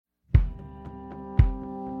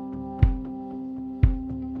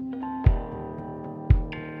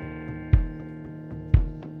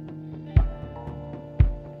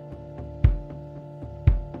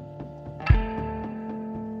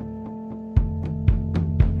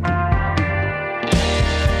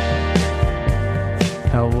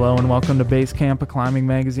Hello and welcome to Base Camp, a climbing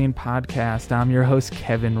magazine podcast. I'm your host,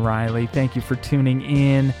 Kevin Riley. Thank you for tuning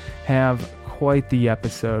in. Have quite the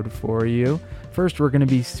episode for you. First, we're going to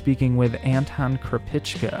be speaking with Anton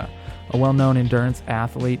Krupicka, a well-known endurance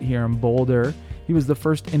athlete here in Boulder. He was the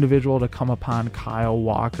first individual to come upon Kyle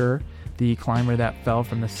Walker, the climber that fell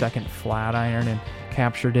from the second Flatiron, and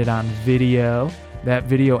captured it on video. That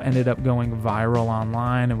video ended up going viral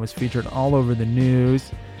online and was featured all over the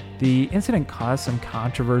news. The incident caused some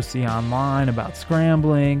controversy online about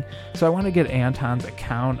scrambling, so I want to get Anton's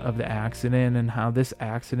account of the accident and how this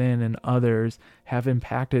accident and others have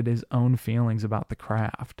impacted his own feelings about the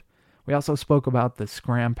craft. We also spoke about the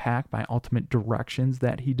Scram Pack by Ultimate Directions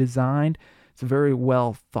that he designed. It's a very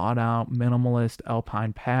well thought out minimalist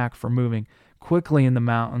alpine pack for moving quickly in the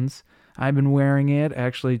mountains. I've been wearing it. I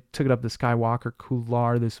actually took it up the Skywalker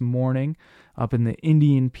Couloir this morning up in the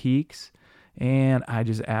Indian Peaks, and I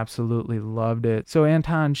just absolutely loved it. So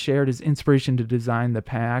Anton shared his inspiration to design the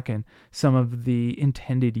pack and some of the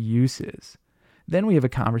intended uses. Then we have a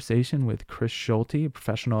conversation with Chris Schulte, a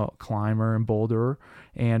professional climber and boulderer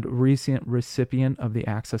and recent recipient of the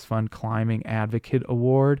Access Fund Climbing Advocate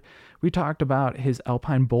Award. We talked about his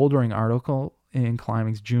alpine bouldering article in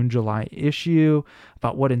Climbing's June-July issue,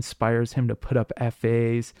 about what inspires him to put up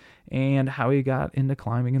FAs, and how he got into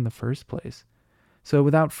climbing in the first place. So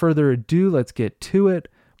without further ado, let's get to it.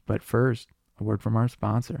 But first, a word from our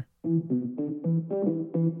sponsor.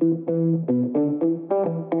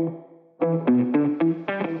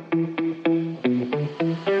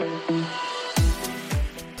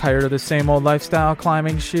 Tired of the same old lifestyle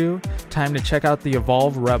climbing shoe? Time to check out the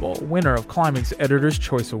Evolve Rebel, winner of Climbing's Editor's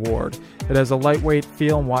Choice Award. It has a lightweight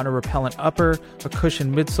feel and water-repellent upper, a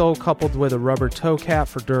cushioned midsole coupled with a rubber toe cap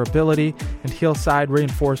for durability, and heel side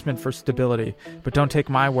reinforcement for stability. But don't take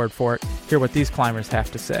my word for it. Hear what these climbers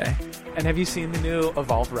have to say. And have you seen the new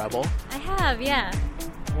Evolve Rebel? I have, yeah.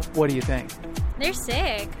 What do you think? They're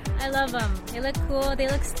sick. I love them. They look cool. They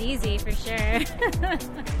look steezy for sure.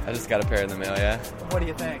 I just got a pair in the mail, yeah. What do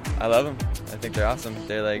you think? I love them. I think they're awesome.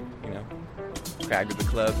 They're like, crack with the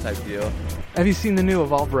club type deal. Have you seen the new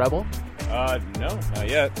Evolve Rebel? No, not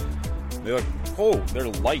yet. They look, they're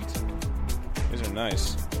light. These are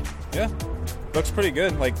nice. Yeah, looks pretty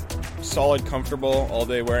good. Like, solid, comfortable,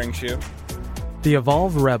 all-day wearing shoe. The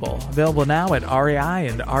Evolve Rebel, available now at REI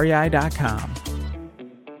and REI.com.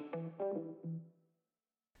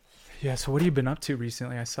 Yeah, so what have you been up to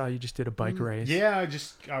recently? I saw you just did a bike race. Yeah, I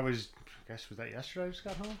guess, was that yesterday I just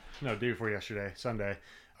got home? No, day before yesterday, Sunday.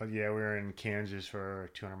 Yeah, we were in Kansas for a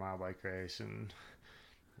 200-mile bike race, and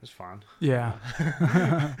it was fun. Yeah.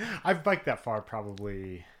 I've biked that far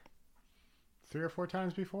probably 3 or 4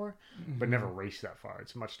 times before, but never raced that far.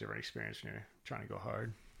 It's a much different experience when you're trying to go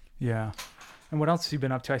hard. Yeah. And what else have you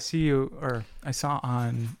been up to? I saw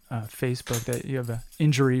on Facebook that you have an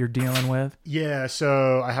injury you're dealing with. Yeah,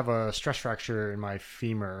 so I have a stress fracture in my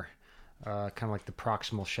femur, kind of like the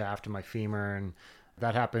proximal shaft of my femur, and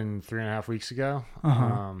that happened 3.5 weeks ago.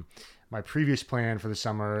 Uh-huh. My previous plan for the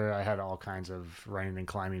summer, I had all kinds of running and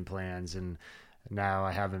climbing plans, and now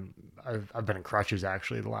I've been in crutches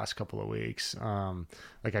actually the last couple of weeks.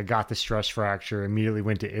 I got the stress fracture, immediately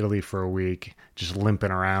went to Italy for a week, just limping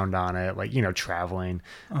around on it, traveling.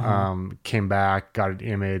 Uh-huh. Came back, got it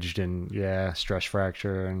imaged, and yeah, stress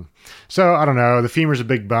fracture. And so I don't know, the femur's a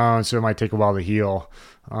big bone, so it might take a while to heal.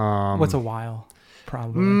 What's a while?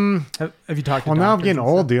 Probably. Have you talked to Well, now I'm doctors getting and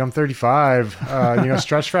old, stuff? dude. I'm 35.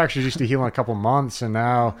 Stress fractures used to heal in a couple months, and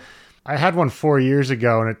now I had one 4 years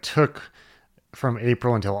ago, and it took from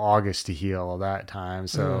April until August to heal that time.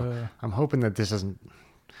 So I'm hoping that this doesn't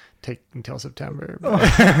take until September. Well,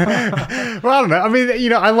 I don't know. I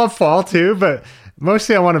mean, I love fall too, but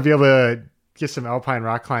mostly I want to be able to get some alpine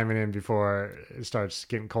rock climbing in before it starts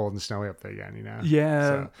getting cold and snowy up there again, Yeah.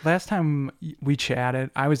 So, Last time we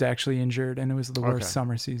chatted, I was actually injured, and it was the worst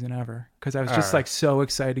summer season ever because I was just so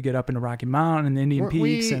excited to get up into Rocky Mountain and the Indian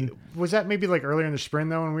Peaks. Was that maybe earlier in the spring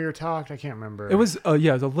though when we were talked? I can't remember. It was,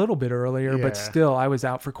 it was a little bit earlier, Yeah. but still, I was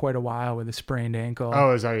out for quite a while with a sprained ankle.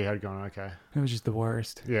 Oh, is that how you had it going? Okay. It was just the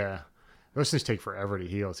worst. Yeah. Those things take forever to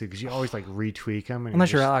heal too, because you always retweak them. And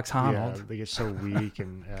Unless you're Alex Honnold. Yeah, they get so weak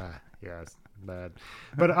and it's bad.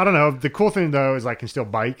 But I don't know. The cool thing though is I can still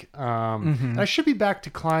bike. And I should be back to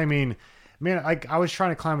climbing. Man, I was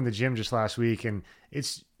trying to climb in the gym just last week, and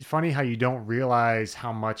it's funny how you don't realize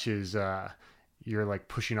how much is you're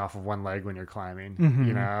pushing off of one leg when you're climbing,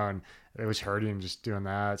 and it was hurting just doing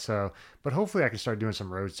that. So, but hopefully I can start doing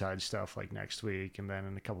some roadside stuff next week, and then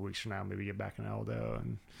in a couple weeks from now, maybe get back in Eldo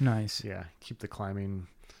and Nice. yeah, keep the climbing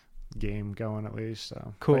game going at least.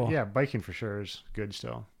 So Cool. But yeah, biking for sure is good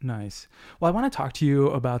still. Nice. Well, I want to talk to you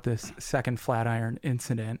about this second Flatiron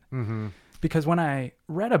incident because when I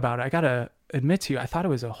read about it, I got to admit to you, I thought it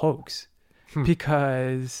was a hoax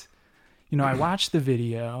because, I watched the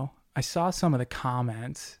video. I saw some of the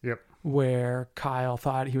comments where Kyle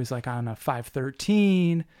thought he was like on a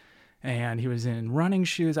 513 and he was in running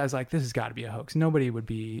shoes. I was like, this has got to be a hoax. Nobody would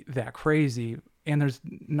be that crazy. And there's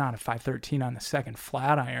not a 513 on the second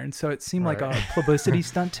Flatiron. So it seemed like a publicity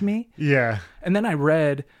stunt to me. Yeah. And then I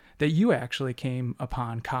read that you actually came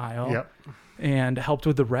upon Kyle and helped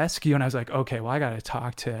with the rescue. And I was like, okay, well, I got to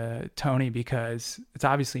talk to Tony because it's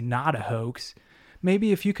obviously not a hoax.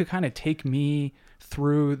 Maybe if you could kind of take me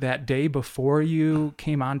through that day before you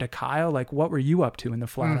came on to Kyle, like what were you up to in the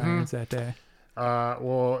Flatirons that day?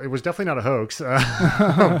 Well, it was definitely not a hoax.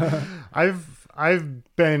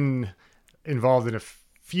 I've been involved in a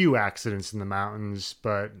few accidents in the mountains,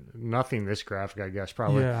 but nothing this graphic, I guess,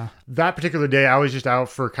 probably. Yeah. That particular day, I was just out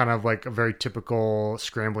for kind of like a very typical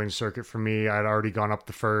scrambling circuit for me. I'd already gone up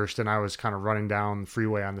the first, and I was kind of running down the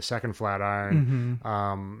freeway on the second Flatiron,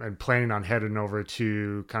 and planning on heading over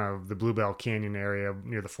to kind of the Bluebell Canyon area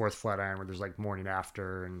near the fourth Flatiron where there's like Morning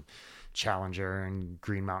After and Challenger and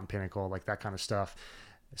Green Mountain Pinnacle, like that kind of stuff.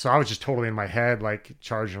 So I was just totally in my head, like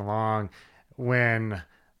charging along. When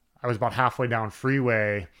I was about halfway down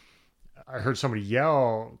freeway, I heard somebody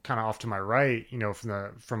yell kind of off to my right,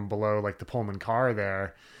 from below like the Pullman car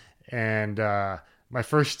there. And my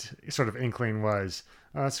first sort of inkling was,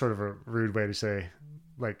 that's sort of a rude way to say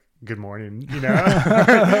like, good morning, like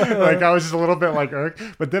I was just a little bit like irked,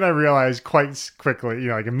 but then I realized quite quickly,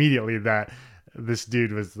 like immediately that this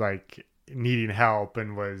dude was like needing help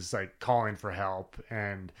and was like calling for help.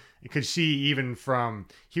 And you could see even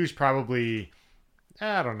he was probably,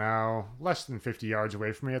 I don't know, less than 50 yards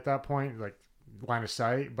away from me at that point, like line of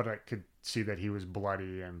sight, but I could see that he was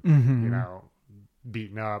bloody and,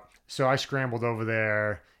 beaten up. So I scrambled over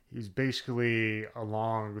there. He's basically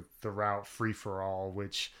along the route Free for All,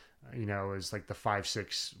 which, is like the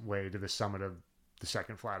 5-6 way to the summit of the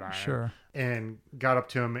second Flatiron. Sure. And got up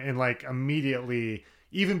to him and like immediately,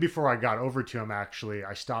 even before I got over to him, actually,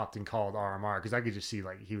 I stopped and called RMR because I could just see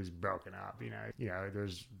like he was broken up,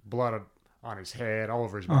 there's blood on his head, all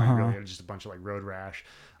over his body, really. It was just a bunch of like road rash.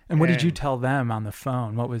 And what did you tell them on the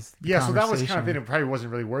phone? What was the so that was kind of thing. It probably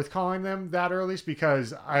wasn't really worth calling them that early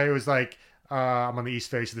because I was like, I'm on the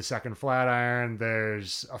east face of the second Flatiron.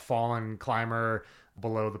 There's a fallen climber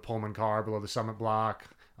below the Pullman car, below the summit block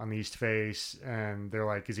on the east face. And they're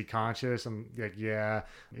like, is he conscious? I'm like, yeah.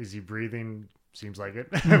 Is he breathing? Seems like it.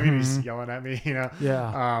 I mean, he's yelling at me,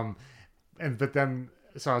 Yeah. But then,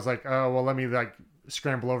 so I was like, oh, well, let me like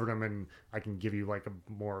scramble over to him and I can give you like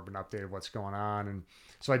more of an update of what's going on. And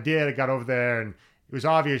so I did. I got over there and it was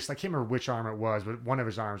obvious. I can't remember which arm it was, but one of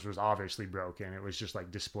his arms was obviously broken. It was just like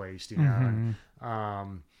displaced, And,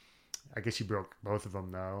 I guess he broke both of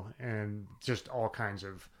them though, and just all kinds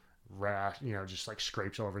of rash, just like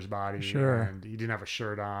scrapes all over his body. Sure. And he didn't have a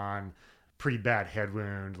shirt on. Pretty bad head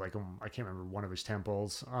wound. Like I can't remember one of his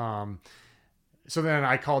temples. So then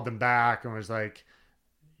I called them back and was like,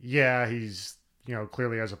 yeah, he's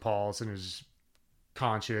clearly has a pulse and is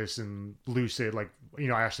conscious and lucid. Like,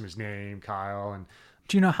 I asked him his name, Kyle. And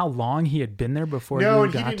do you know how long he had been there before? No,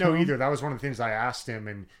 and he didn't know either. That was one of the things I asked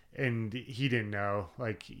him, and he didn't know.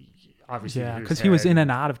 Like, obviously, because he was in and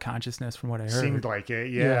out of consciousness from what I heard. Seemed like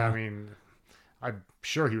it. Yeah. I mean, I'm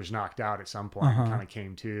sure he was knocked out at some point and kind of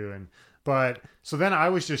came to. But so then I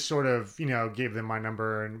was just sort of, gave them my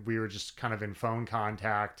number and we were just kind of in phone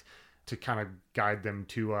contact to kind of guide them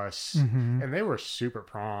to us. And they were super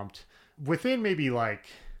prompt. Within maybe like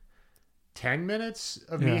 10 minutes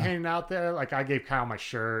of me hanging out there, like I gave Kyle my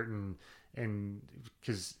shirt and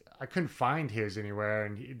because I couldn't find his anywhere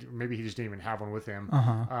and maybe he just didn't even have one with him.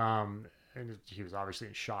 And he was obviously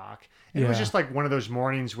in shock. And it was just like one of those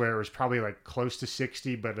mornings where it was probably like close to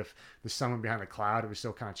 60, but if the sun went behind the cloud, it was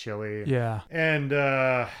still kind of chilly. Yeah. And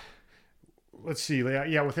let's see.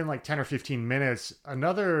 Yeah, within like 10 or 15 minutes,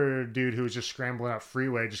 another dude who was just scrambling up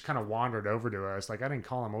freeway just kind of wandered over to us. Like I didn't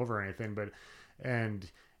call him over or anything, and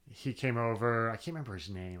he came over. I can't remember his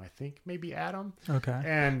name. I think maybe Adam. Okay.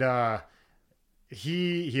 And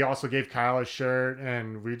he also gave Kyle a shirt,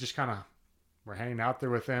 and we just kind of were hanging out there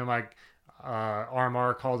with him. Like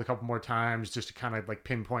RMR called a couple more times just to kind of like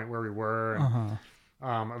pinpoint where we were. And,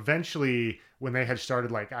 eventually, when they had started,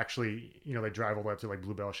 like actually, they drive all the way up to like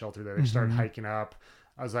Bluebell Shelter there. They started hiking up.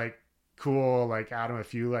 I was like, cool. Like Adam,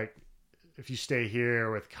 if you stay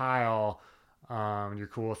here with Kyle, and you're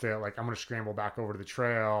cool with it, like I'm gonna scramble back over to the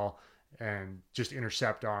trail and just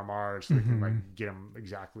intercept RMRs so they can like get them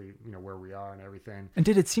exactly, where we are and everything. And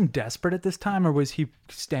did it seem desperate at this time, or was he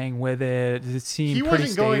staying with it? Did it seem He pretty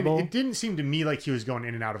wasn't stable? going. It didn't seem to me like he was going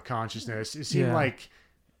in and out of consciousness. It seemed like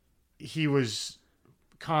he was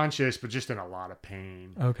conscious, but just in a lot of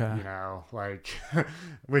pain. Okay. Like,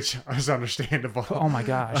 which is understandable. Oh my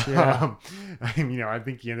gosh. Yeah. I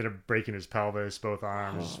think he ended up breaking his pelvis, both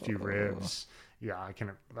arms, a few ribs. Yeah, I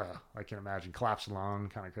can imagine. Collapsed lung,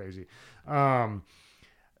 kind of crazy.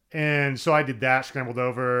 And so I did that, scrambled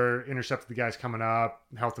over, intercepted the guys coming up,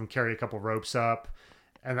 helped them carry a couple ropes up.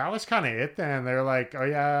 And that was kind of it then. They're like, oh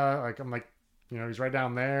yeah, like I'm like, he's right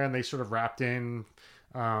down there. And they sort of wrapped in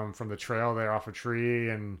from the trail there off a tree.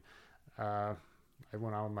 And I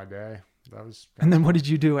went on with my day. And then what did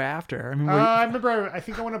you do after? I mean, I remember, I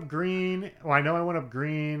think I went up Green. Well, I know I went up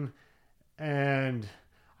Green, and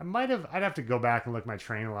I'd have to go back and look at my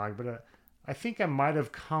train log, but I think I might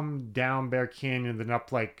have come down Bear Canyon, then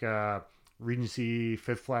up like Regency,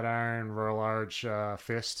 Fifth Flatiron, Royal Arch,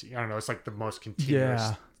 Fist. I don't know. It's like the most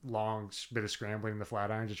continuous long bit of scrambling in the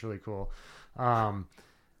Flatirons. It's really cool.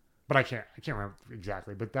 But I can't remember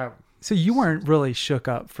exactly, but that. So you weren't really shook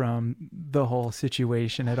up from the whole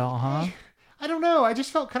situation at all, huh? I don't know. I just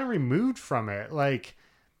felt kind of removed from it. Like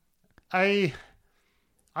I've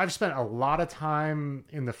spent a lot of time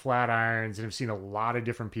in the Flatirons and have seen a lot of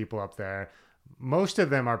different people up there. Most of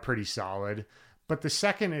them are pretty solid, but the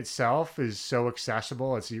second itself is so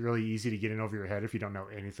accessible. It's really easy to get in over your head if you don't know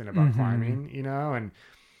anything about climbing,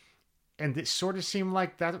 and it sort of seemed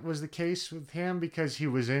like that was the case with him because he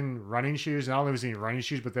was in running shoes. Not only was he in running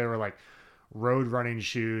shoes, but they were like road running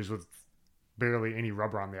shoes with barely any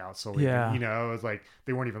rubber on the outsole. Yeah. It was like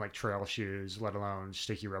they weren't even like trail shoes, let alone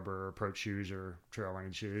sticky rubber approach shoes or trail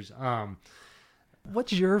running shoes.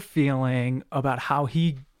 What's your feeling about how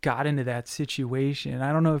he got into that situation?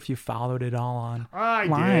 I don't know if you followed it all on. I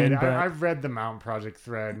did. But I've read the Mountain Project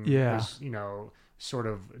thread and was, sort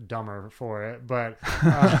of dumber for it. But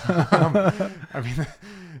I mean,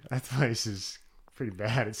 that place is pretty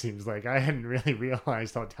bad, it seems like. I hadn't really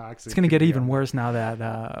realized how toxic it's going to get even worse now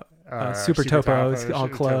that Super Topo is all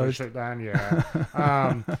closed. Shut down,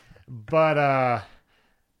 yeah. But I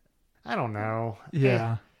don't know.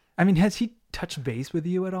 Yeah. I mean, has he touched base with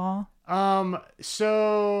you at all?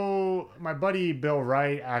 So my buddy Bill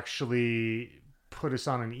Wright actually put us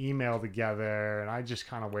on an email together, and I just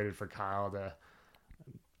kind of waited for Kyle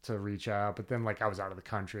to reach out. But then, like, I was out of the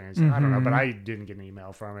country, and so, I don't know. But I didn't get an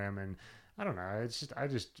email from him, and I don't know. It's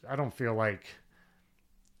just I don't feel like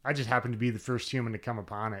I just happened to be the first human to come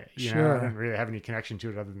upon it. You know, I didn't really have any connection to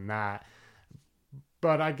it other than that.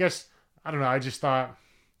 But I guess I don't know. I just thought,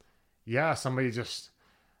 yeah, somebody just.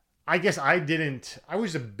 I guess I didn't. I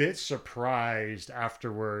was a bit surprised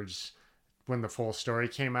afterwards when the full story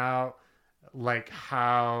came out, like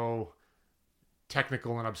how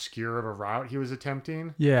technical and obscure of a route he was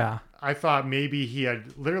attempting. Yeah. I thought maybe he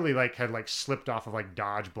had literally had slipped off of like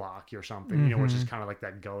Dodge Block or something, you know, which is kind of like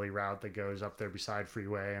that gully route that goes up there beside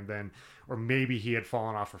Freeway. And then, or maybe he had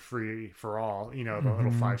fallen off of Free for All, you know, the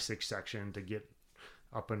little 5-6 section to get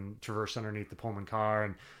up and traverse underneath the Pullman car.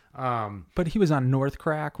 And, but he was on North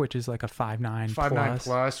Crack, which is like a 5.9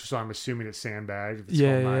 plus. So I'm assuming it's sandbagged. If it's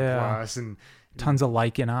 5.9 plus and tons of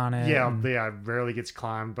lichen on it. Yeah, rarely gets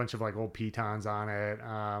climbed. A bunch of like old pitons on it.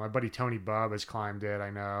 My buddy Tony Bubb has climbed it, I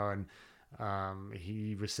know, and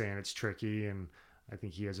he was saying it's tricky, and I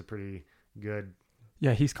think he has a pretty good.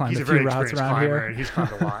 Yeah, he's climbed a few routes around here. And he's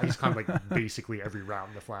climbed a lot. He's climbed like basically every route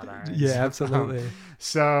in the Flatirons. Yeah, absolutely.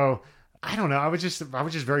 So I don't know. I was just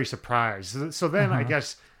very surprised. So then I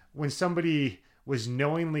guess when somebody was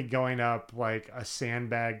knowingly going up like a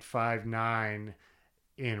sandbagged 5.9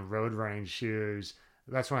 in road running shoes,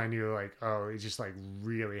 that's when I knew like, oh, he just like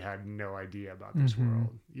really had no idea about this world,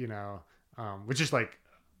 you know, which is like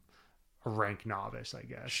a rank novice, I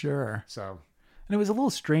guess. Sure. So, and it was a little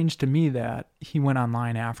strange to me that he went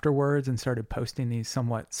online afterwards and started posting these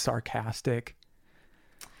somewhat sarcastic.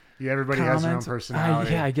 Yeah, everybody comments. has their own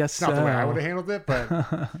personality. Yeah, I guess it's not the way I would have handled it,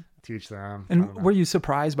 but teach their own. And were you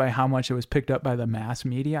surprised by how much it was picked up by the mass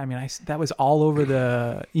media? I mean, that was all over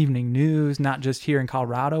the evening news, not just here in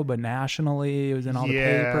Colorado, but nationally. It was in all the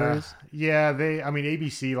papers. Yeah,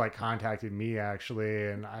 ABC like contacted me actually,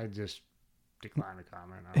 and I just declined to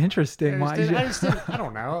comment. Interesting. Why? I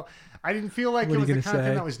don't know. I didn't feel like it was the kind of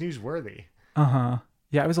thing that was newsworthy.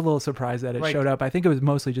 Yeah, I was a little surprised that it showed up. I think it was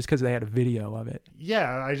mostly just because they had a video of it.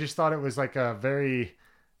 Yeah, I just thought it was like a very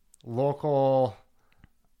local,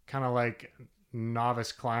 kind of like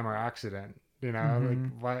novice climber accident. You know,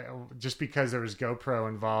 like why? Just because there was GoPro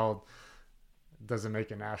involved doesn't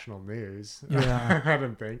make it national news. Yeah. I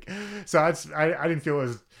didn't think so. I didn't feel it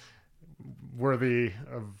was worthy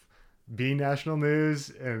of being national news,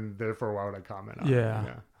 and therefore why would I comment on it?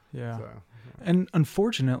 Yeah. So, And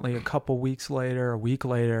unfortunately, a week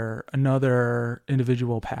later, another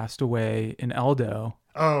individual passed away in Eldo.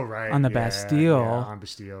 oh, right. On the Bastille. On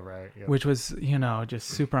Bastille, right. Yep. Which was, just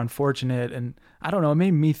super unfortunate. And I don't know, it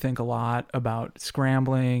made me think a lot about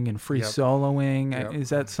scrambling and free Yep. soloing. Yep. Is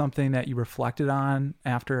that something that you reflected on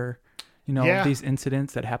after, Yeah. these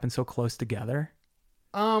incidents that happened so close together?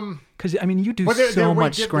 Because, you do Well, they're so way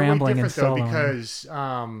much scrambling and different, though, soloing. because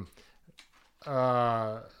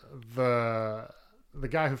the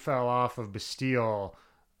guy who fell off of Bastille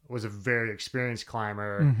was a very experienced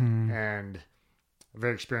climber and a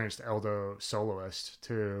very experienced Eldo soloist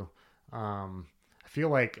too. I feel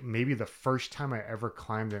like maybe the first time I ever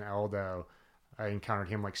climbed in Eldo, I encountered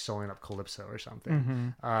him like soloing up Calypso or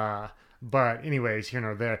something. But anyways, here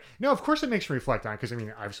nor there. No, of course it makes me reflect on it, because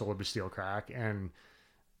I've soloed Bastille Crack, and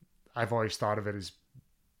I've always thought of it as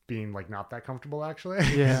being like not that comfortable actually.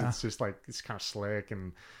 Yeah. It's just like, it's kind of slick You're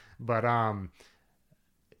an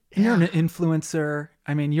influencer.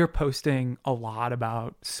 You're posting a lot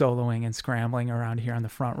about soloing and scrambling around here on the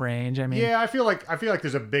Front Range. yeah, I feel like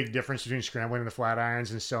there's a big difference between scrambling in the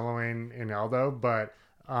Flatirons and soloing in Eldo, but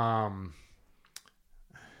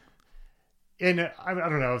and I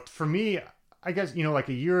don't know, for me, I guess, like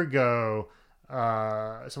a year ago,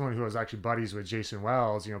 someone who was actually buddies with Jason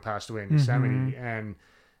Wells, passed away in Yosemite, and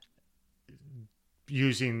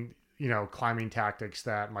using climbing tactics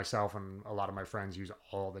that myself and a lot of my friends use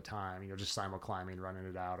all the time, just simul climbing, running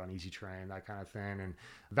it out on easy terrain, that kind of thing. And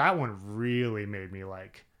that one really made me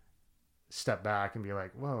like step back and be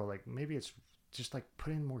like, whoa, like maybe it's just like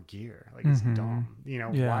put in more gear. Like it's dumb,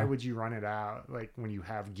 why would you run it out like when you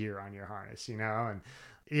have gear on your harness, and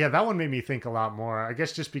yeah, that one made me think a lot more, I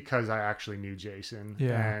guess, just because I actually knew Jason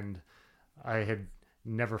and I had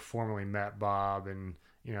never formally met Bob and,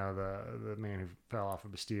 the man who fell off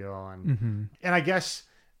of Bastille, and I guess,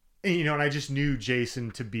 and I just knew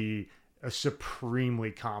Jason to be a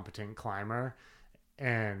supremely competent climber,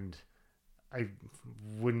 and I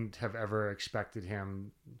wouldn't have ever expected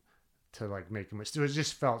him to like make a mistake. It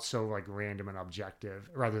just felt so like random and objective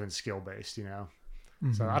rather than skill based,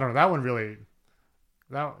 So I don't know. That one really,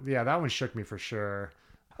 that one shook me for sure.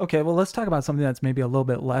 Okay, well, let's talk about something that's maybe a little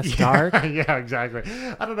bit less dark. Yeah, exactly.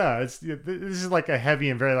 I don't know. This is like a heavy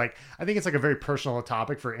and very like, I think it's like a very personal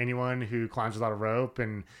topic for anyone who climbs without a rope,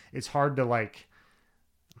 and it's hard to like,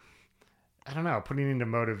 I don't know, putting into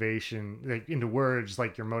motivation, like into words,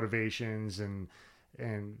 like your motivations and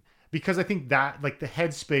because I think that like the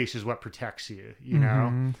headspace is what protects you,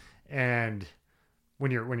 know, and when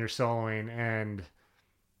you're soloing, and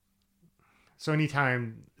so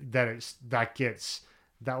anytime that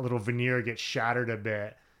that little veneer gets shattered a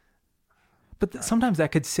bit. But sometimes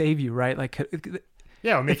that could save you, right? Like,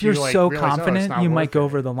 yeah, if you're like, so realize, confident, you might go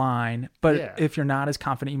over the line. But yeah. if you're not as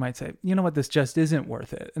confident, you might say, you know what, this just isn't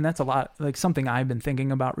worth it. And that's a lot, like something I've been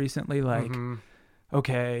thinking about recently. Like,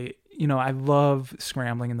 okay, I love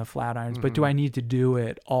scrambling in the Flatirons, but do I need to do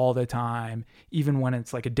it all the time? Even when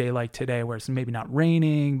it's like a day like today where it's maybe not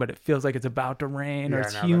raining, but it feels like it's about to rain, or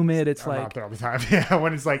it's humid. It's I'm like out there all the time. Yeah,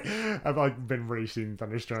 when it's like I've like been racing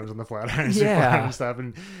thunderstorms on the Flatirons and stuff,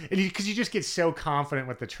 and because you just get so confident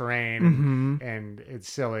with the terrain, and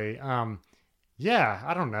it's silly. Yeah,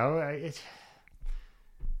 I don't know.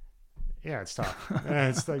 It's tough.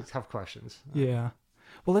 It's like tough questions. Yeah.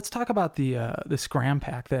 Well, let's talk about the Scram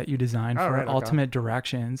Pack that you designed for Ultimate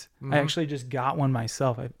Directions. I actually just got one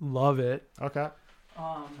myself. I love it. Okay.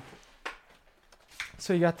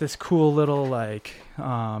 So you got this cool little like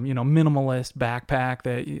minimalist backpack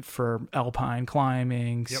that for alpine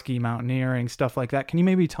climbing, ski mountaineering, stuff like that. Can you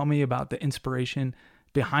maybe tell me about the inspiration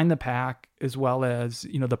behind the pack, as well as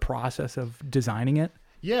the process of designing it?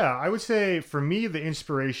 Yeah, I would say for me the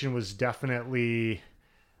inspiration was definitely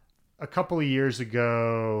a couple of years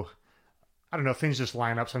ago. I don't know, things just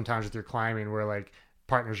line up sometimes with your climbing where like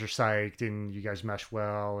partners are psyched and you guys mesh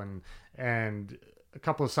well, and a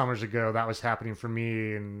couple of summers ago that was happening for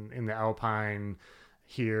me in the Alpine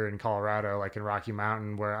here in Colorado, like in Rocky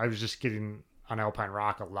Mountain, where I was just getting on Alpine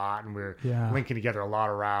Rock a lot, and we're linking together a lot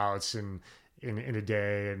of routes and in a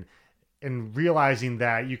day, and realizing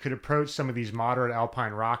that you could approach some of these moderate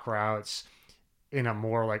Alpine rock routes in a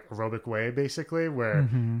more like aerobic way, basically, where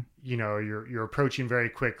you're approaching very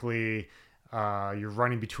quickly, you're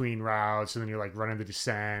running between routes, and then you're like running the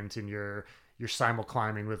descent, and you're simul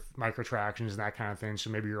climbing with micro tractions and that kind of thing.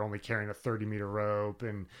 So maybe you're only carrying a 30-meter rope,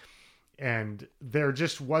 and there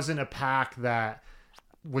just wasn't a pack that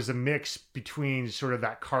was a mix between sort of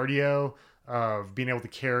that cardio of being able to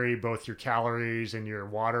carry both your calories and your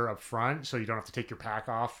water up front, so you don't have to take your pack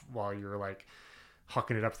off while you're like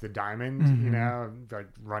hucking it up to the diamond, you know, like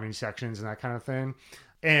running sections and that kind of thing.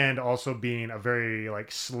 And also being a very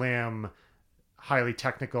like slim, highly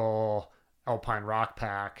technical alpine rock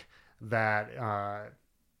pack that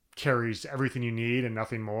carries everything you need and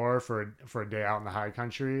nothing more for a day out in the high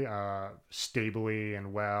country, stably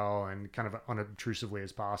and well and kind of unobtrusively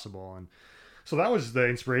as possible. And so that was the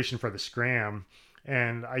inspiration for the Scram.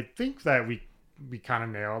 And I think that we kind of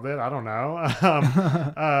nailed it. I don't know.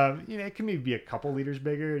 You know, it can maybe be a couple liters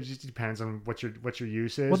bigger. It just depends on what your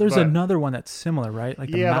use is. Well, there's another one that's similar, right?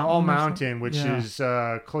 Like the All Mountain, which is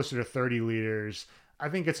closer to 30 liters. I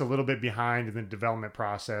think it's a little bit behind in the development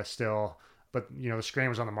process still. But, you know, the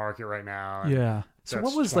Scram is on the market right now. Yeah. So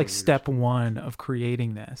what was like step one of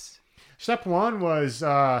creating this? Step one was,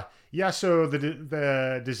 so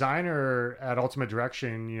the designer at Ultimate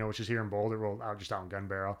Direction, you know, which is here in Boulder, out in Gun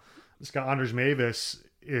Barrel, this guy, Anders Mavis,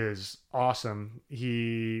 is awesome.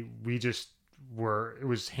 It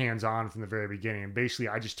was hands-on from the very beginning. Basically,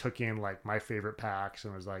 I just took in like my favorite packs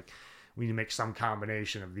and was like, we need to make some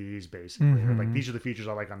combination of these basically. Like, these are the features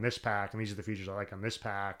I like on this pack and these are the features I like on this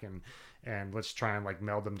pack, and let's try and like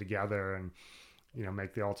meld them together and, you know,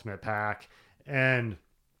 make the ultimate pack. And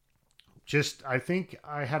just, I think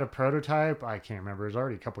I had a prototype, I can't remember, it was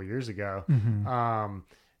already a couple years ago.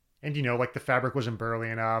 And, you know, like the fabric wasn't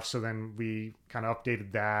burly enough. So then we kind of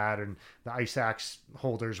updated that, and the ice axe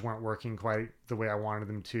holders weren't working quite the way I wanted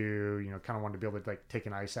them to, you know, kind of wanted to be able to like take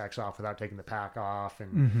an ice axe off without taking the pack off.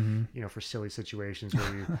 And, you know, for silly situations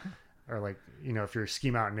where you are like, you know, if you're a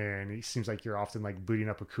ski mountaineer and it seems like you're often like booting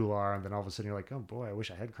up a couloir, and then all of a sudden you're like, oh boy, I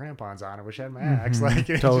wish I had crampons on. I wish I had my axe. Like,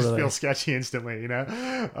 it just feels sketchy instantly, you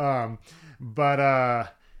know?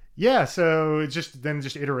 So it's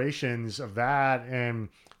just iterations of that and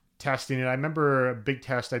testing it. I remember a big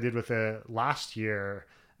test I did with it last year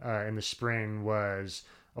in the spring was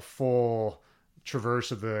a full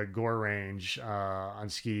traverse of the Gore Range on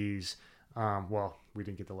skis. Well, we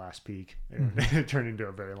didn't get the last peak. It turned into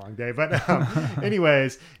a very long day. But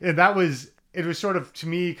anyways, it was sort of, to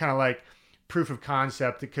me, kind of like proof of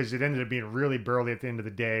concept, because it ended up being really burly at the end of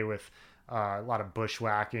the day with a lot of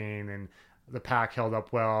bushwhacking, and the pack held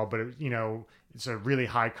up well. But, it's a really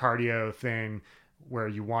high cardio thing where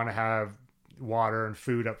you want to have water and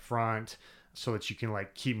food up front so that you can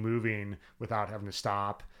like keep moving without having to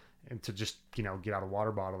stop and to just, get out a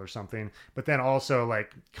water bottle or something. But then also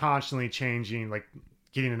like constantly changing, like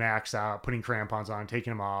getting an axe out, putting crampons on,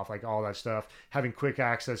 taking them off, like all that stuff, having quick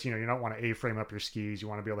access. You don't want to A-frame up your skis. You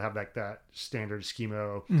want to be able to have like that standard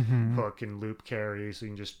Skimo hook and loop carry, so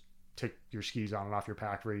you can just take your skis on and off your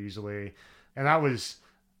pack very easily. And that was,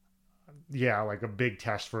 like a big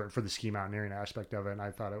test for the ski mountaineering aspect of it. And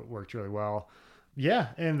I thought it worked really well. Yeah.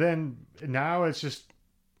 And then now it's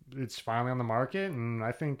finally on the market, and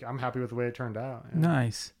I think I'm happy with the way it turned out. Yeah.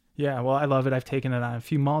 Nice. Yeah. Well, I love it. I've taken it on a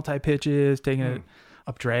few multi-pitches, taken it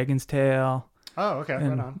up Dragon's Tail. Oh, okay.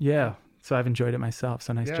 Right on. Yeah. So I've enjoyed it myself.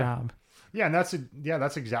 So nice job. Yeah. And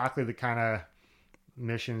that's exactly the kind of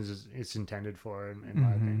missions it's intended for, in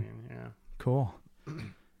my opinion. Yeah. Cool.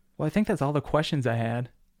 Well, I think that's all the questions I had.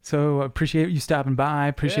 So appreciate you stopping by.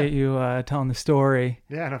 Appreciate you telling the story.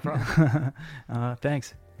 Yeah, no problem.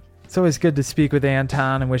 Thanks. It's always good to speak with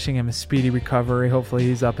Anton and wishing him a speedy recovery. Hopefully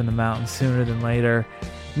he's up in the mountains sooner than later.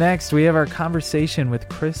 Next, we have our conversation with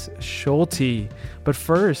Chris Schulte. But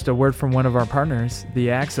first, a word from one of our partners, the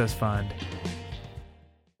Access Fund.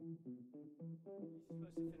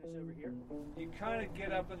 You kind of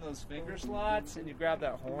get up in those finger slots and you grab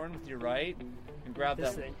that horn with your right and grab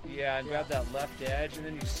grab that left edge, and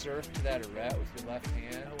then you surf to that arête with your left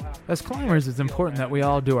hand. As climbers, it's important that we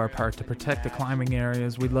all do our part to protect the climbing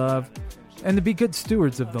areas we love and to be good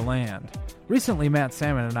stewards of the land. Recently, Matt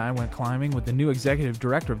Salmon and I went climbing with the new executive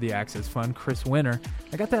director of the Access Fund, Chris Winter.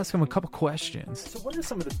 I got to ask him a couple questions. So what are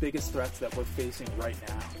some of the biggest threats that we're facing right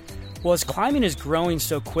now? Well, as climbing is growing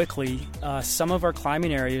so quickly, some of our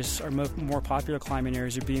climbing areas, our more popular climbing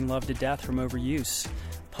areas, are being loved to death from overuse.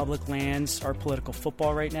 Public lands are political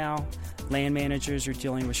football right now. Land managers are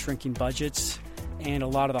dealing with shrinking budgets, and a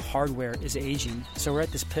lot of the hardware is aging. So we're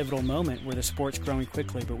at this pivotal moment where the sport's growing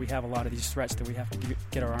quickly, but we have a lot of these threats that we have to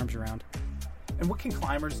get our arms around. And what can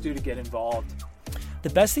climbers do to get involved? The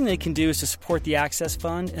best thing they can do is to support the Access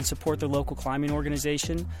Fund and support their local climbing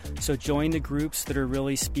organization. So join the groups that are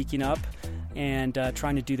really speaking up and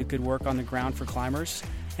trying to do the good work on the ground for climbers.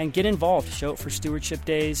 And get involved. Show up for stewardship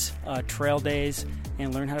days, trail days,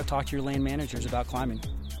 and learn how to talk to your land managers about climbing.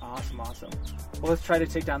 Awesome. Well, let's try to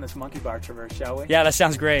take down this monkey bar traverse, shall we? Yeah, that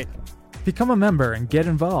sounds great. Become a member and get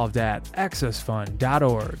involved at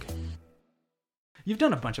accessfund.org. You've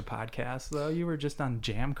done a bunch of podcasts, though. You were just on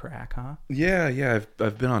Jam Crack, huh? Yeah.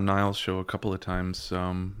 I've been on Niall's show a couple of times.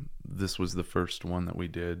 This was the first one that we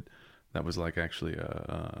did. That was like actually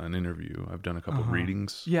an interview. I've done a couple of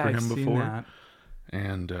readings for him before. Seen that.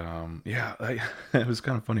 And it was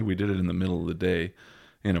kind of funny. We did it in the middle of the day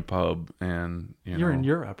in a pub, and you're in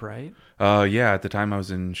Europe, right? Yeah. At the time, I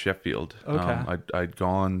was in Sheffield. Okay. I'd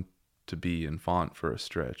gone to be in Font for a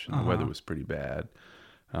stretch, and the weather was pretty bad.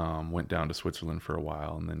 Went down to Switzerland for a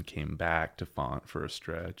while, and then came back to Font for a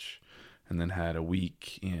stretch, and then had a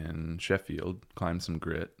week in Sheffield, climbed some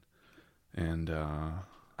grit, and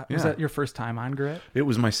was that your first time on grit? It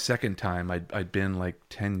was my second time. I'd been like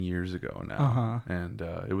 10 years ago now, and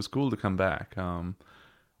it was cool to come back.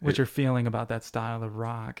 What's your feeling about that style of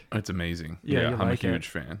rock? It's amazing. Yeah, I'm like a huge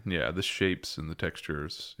fan. Yeah, the shapes and the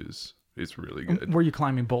textures is really good. Were you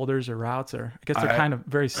climbing boulders or routes, or I guess they're kind of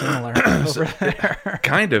very similar over there?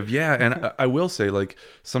 Kind of, yeah. And I will say, like,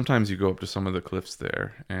 sometimes you go up to some of the cliffs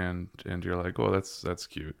there, and you're like, oh, that's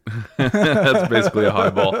cute. That's basically a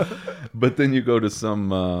highball. But then you go to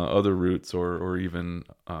some other routes or even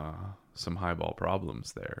some highball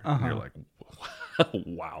problems there, and you're like,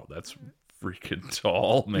 wow, that's freaking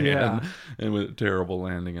tall, man. Yeah. And with terrible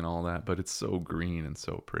landing and all that, but it's so green and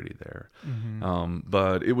so pretty there.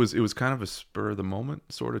 But it was kind of a spur of the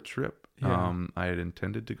moment sort of trip. I had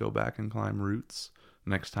intended to go back and climb routes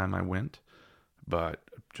next time I went, but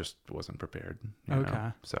just wasn't prepared, you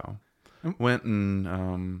know? So went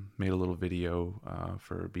and made a little video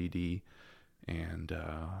for BD, and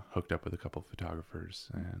hooked up with a couple photographers,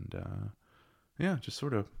 and just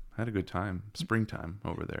sort of had a good time. Springtime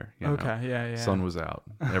over there. You know? Yeah. Sun was out.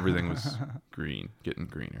 Everything was green, getting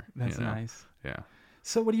greener. That's nice. Yeah.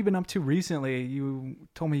 So what have you been up to recently? You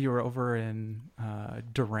told me you were over in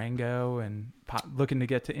Durango and looking to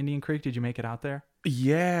get to Indian Creek. Did you make it out there?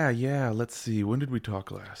 Yeah. Let's see. When did we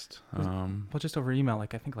talk last? Well, just over email, I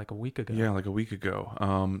think a week ago. Yeah, like a week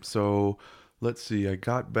ago. So let's see. I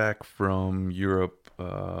got back from Europe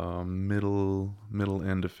middle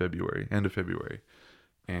end of February.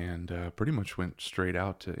 And pretty much went straight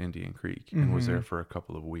out to Indian Creek and was there for a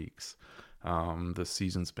couple of weeks. The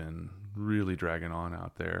season's been really dragging on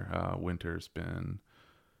out there. Winter's been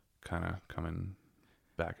kind of coming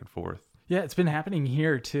back and forth. Yeah, it's been happening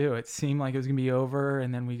here too. It seemed like it was going to be over,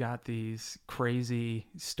 and then we got these crazy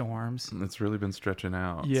storms. It's really been stretching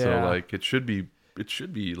out. Yeah. So like it should be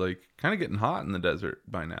like kind of getting hot in the desert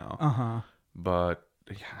by now. But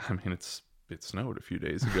yeah, I mean it snowed a few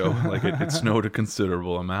days ago. Like it snowed a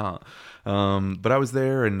considerable amount. But I was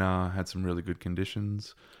there and had some really good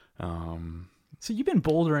conditions. So you've been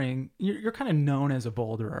bouldering. You're kind of known as a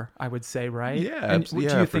boulderer, I would say, right? Yeah. Do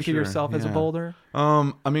you think of yourself as a boulder?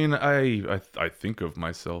 I mean, I think of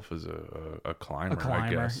myself as a climber, I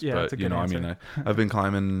guess. Yeah, but that's a good answer. I mean, I've been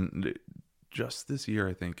climbing just this year.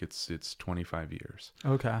 I think it's 25 years.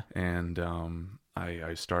 Okay. And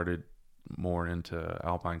I started more into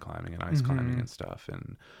alpine climbing and ice climbing and stuff,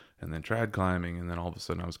 and then trad climbing, and then all of a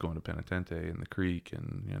sudden I was going to Penitente in the creek,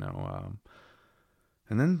 and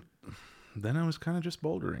and then I was kind of just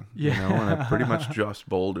bouldering, and I pretty much just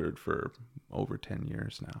bouldered for over 10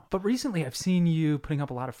 years now. But recently I've seen you putting up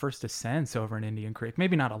a lot of first ascents over in Indian Creek.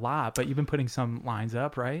 Maybe not a lot, but you've been putting some lines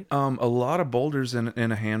up, right? A lot of boulders and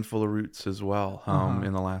a handful of routes as well.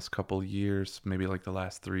 In the last couple of years, maybe like the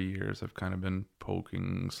last 3 years, I've kind of been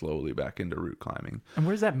poking slowly back into route climbing. And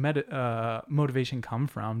where's that motivation come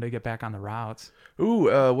from to get back on the routes?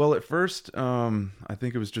 Well, at first, I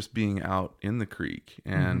think it was just being out in the creek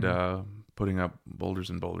and putting up boulders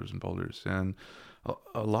and boulders and boulders. And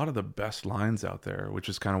a lot of the best lines out there, which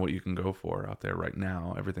is kind of what you can go for out there right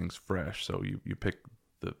now. Everything's fresh, so you pick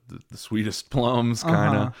the sweetest plums,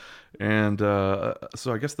 kind of. And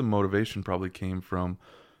so I guess the motivation probably came from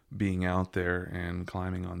being out there and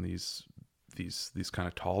climbing on these kind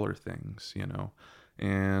of taller things,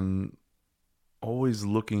 and always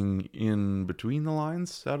looking in between the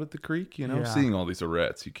lines out at the creek, seeing all these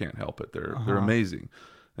arêtes. You can't help it. They're amazing.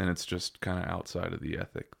 And it's just kind of outside of the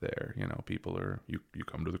ethic there. People are, you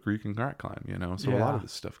come to the creek and crack climb, So a lot of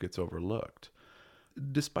this stuff gets overlooked.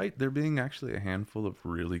 Despite there being actually a handful of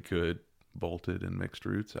really good bolted and mixed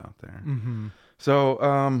routes out there. So,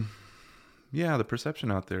 the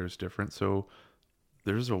perception out there is different. So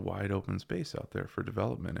there's a wide open space out there for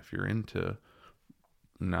development. If you're into,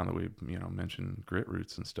 now that we, mentioned grit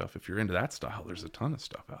routes and stuff, if you're into that style, there's a ton of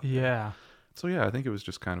stuff out there. Yeah. So yeah, I think it was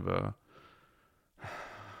just kind of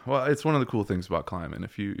Well, it's one of the cool things about climbing.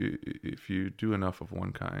 If you do enough of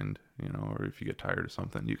one kind, or if you get tired of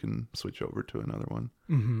something, you can switch over to another one.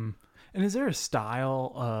 Mm-hmm. And is there a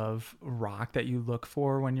style of rock that you look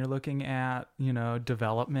for when you're looking at,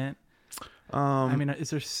 development? Is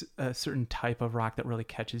there a certain type of rock that really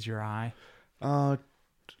catches your eye?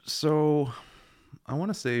 So I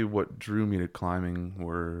want to say what drew me to climbing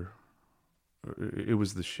it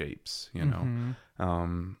was the shapes,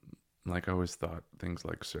 Mm-hmm. Like I always thought things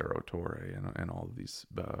like Cerro Torre and all of these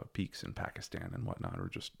peaks in Pakistan and whatnot are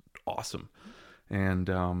just awesome. And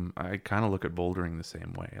I kind of look at bouldering the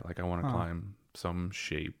same way. Like I want to climb some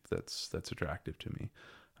shape that's attractive to me.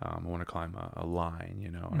 I want to climb a line,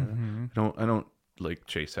 Mm-hmm. I don't like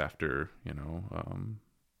chase after,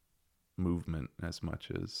 movement as much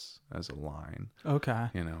as a line. Okay.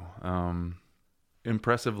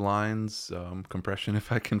 Impressive lines, compression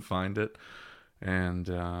if I can find it. And,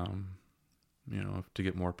 to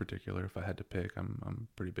get more particular, if I had to pick, I'm a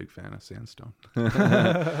pretty big fan of sandstone.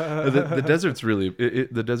 The desert's really,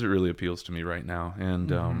 the desert really appeals to me right now.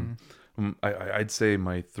 And, I'd say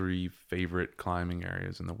my 3 favorite climbing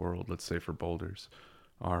areas in the world, let's say for boulders,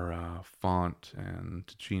 are Font and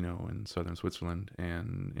Ticino in southern Switzerland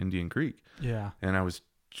and Indian Creek. Yeah. And I was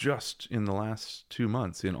just in the last 2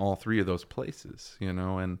 months in all 3 of those places,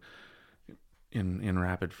 and in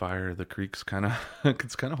rapid fire, the creek's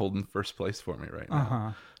it's kind of holding first place for me right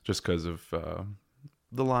now, just because of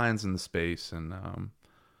the lines and the space, and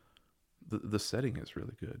the setting is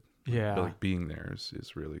really good. Yeah, like being there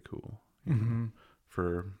is really cool.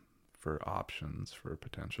 For options, for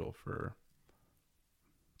potential, for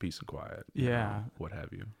peace and quiet. What have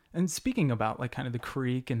you. And speaking about like kind of the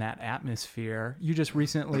creek and that atmosphere, you just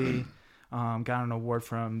recently got an award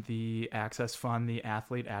from the Access Fund, the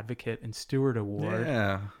Athlete Advocate and Steward Award.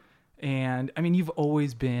 Yeah. And you've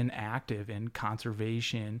always been active in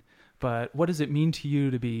conservation, but what does it mean to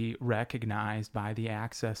you to be recognized by the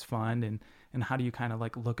Access Fund, and how do you kind of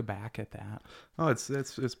like look back at that? Oh,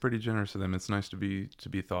 it's pretty generous of them. It's nice to be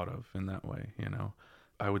thought of in that way.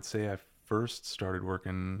 I would say I first started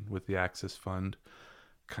working with the Access Fund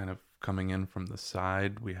kind of coming in from the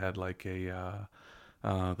side. We had like the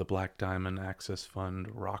Black Diamond Access Fund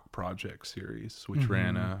Rock Project series, which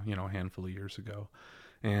ran a handful of years ago.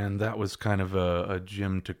 And that was kind of a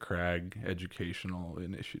gym to crag educational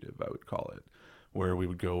initiative, I would call it, where we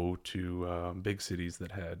would go to big cities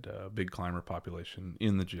that had a big climber population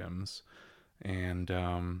in the gyms. And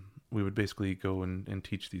we would basically go and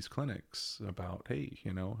teach these clinics about, hey,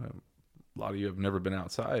 a lot of you have never been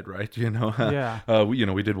outside, right? Yeah.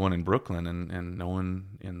 We did one in Brooklyn, and no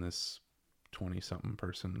one in this 20-something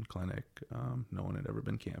person clinic, no one had ever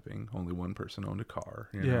been camping. Only one person owned a car,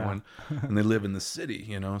 and they live in the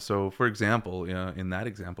city, So, for example, in that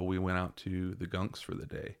example, we went out to the Gunks for the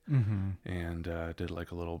day and did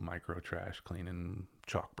like a little micro trash cleaning,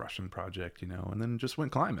 chalk brushing project, and then just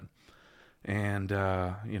went climbing. And,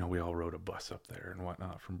 we all rode a bus up there and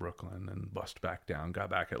whatnot from Brooklyn and bussed back down, got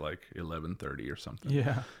back at like 11:30 or something.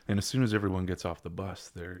 Yeah. And as soon as everyone gets off the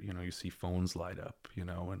bus there, you see phones light up,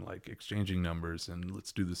 and like exchanging numbers and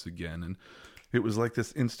let's do this again. And it was like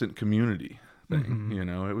this instant community thing,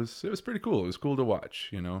 it was pretty cool. It was cool to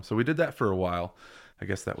watch, so we did that for a while. I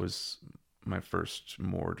guess that was my first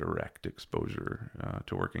more direct exposure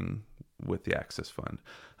to working with the Access Fund.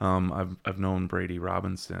 I've known Brady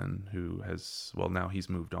Robinson, who now he's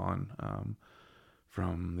moved on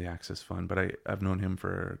from the Access Fund, but I've known him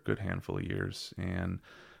for a good handful of years, and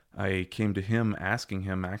I came to him asking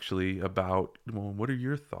him actually about, what are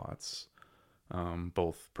your thoughts,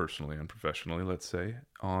 both personally and professionally, let's say,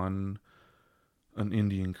 on an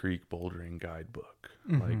Indian Creek bouldering guidebook.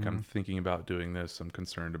 Like, I'm thinking about doing this. I'm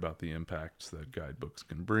concerned about the impacts that guidebooks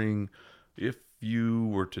can bring. If you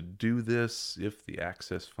were to do this, if the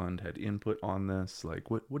Access Fund had input on this, like,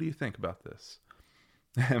 what do you think about this?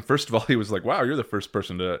 And first of all, he was like, wow, you're the first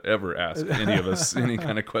person to ever ask any of us any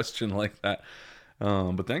kind of question like that.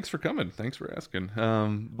 But thanks for coming. Thanks for asking.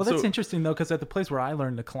 Well, that's interesting, though, because at the place where I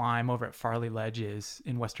learned to climb over at Farley Ledges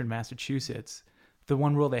in Western Massachusetts, the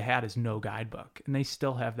one rule they had is no guidebook. And they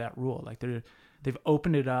still have that rule. Like, they've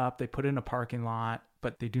opened it up, they put it in a parking lot,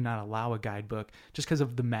 but they do not allow a guidebook just because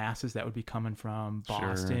of the masses that would be coming from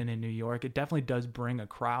Boston and New York. It definitely does bring a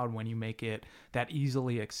crowd when you make it that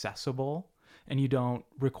easily accessible and you don't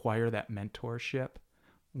require that mentorship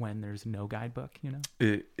when there's no guidebook,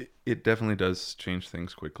 It definitely does change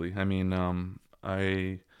things quickly. I mean,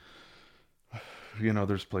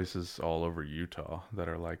 there's places all over Utah that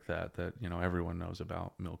are like that, everyone knows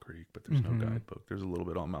about Mill Creek, but there's no guidebook. There's a little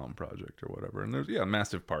bit on Mountain Project or whatever. And there's,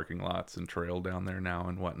 massive parking lots and trail down there now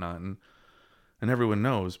and whatnot. And and everyone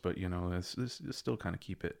knows, but this still kind of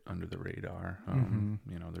keep it under the radar.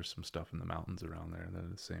 There's some stuff in the mountains around there that are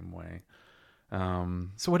the same way.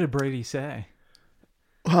 So what did Brady say?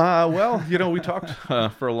 Well, we talked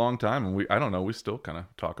for a long time, and I don't know, we still kind of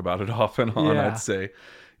talk about it off and on. Yeah. I'd say,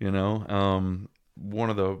 one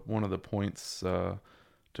of the points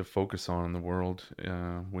to focus on in the world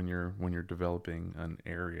when you're developing an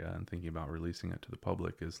area and thinking about releasing it to the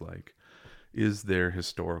public is there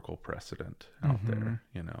historical precedent out there,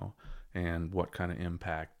 and what kind of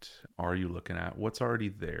impact are you looking at? What's already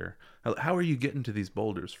there? How are you getting to these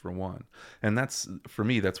boulders, for one? And that's, for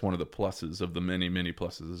me, that's one of the pluses of the many, many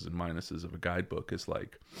pluses and minuses of a guidebook, is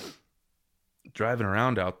driving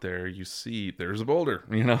around out there, you see there's a boulder,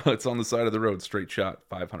 it's on the side of the road, straight shot,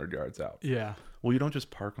 500 yards out. Yeah. Well, you don't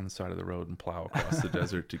just park on the side of the road and plow across the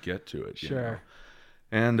desert to get to it. Sure.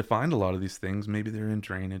 And to find a lot of these things, maybe they're in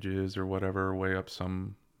drainages or whatever, way up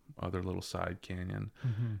some other little side canyon.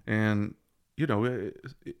 And,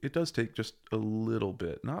 it does take just a little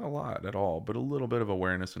bit, not a lot at all, but a little bit of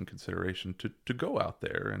awareness and consideration to go out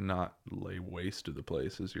there and not lay waste to the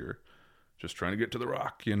place as you're just trying to get to the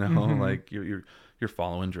rock, like you're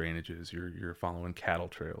following drainages, you're following cattle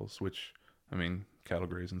trails, which, cattle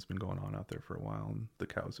grazing's been going on out there for a while, and the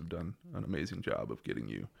cows have done an amazing job of getting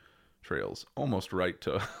you trails almost right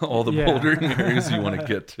to all the bouldering areas you want to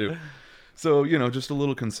get to. So, just a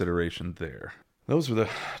little consideration there. Those were the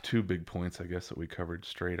two big points, I guess, that we covered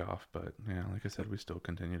straight off. But yeah, like I said, we still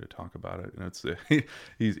continue to talk about it. And it's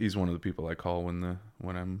he's one of the people I call when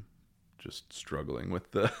I'm just struggling with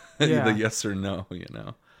the the yes or no,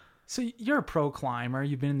 So you're a pro climber.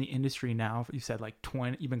 You've been in the industry now. You said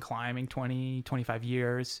you've been climbing 20, 25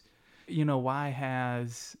 years. Why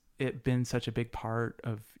has it been such a big part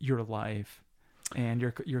of your life and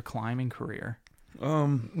your climbing career?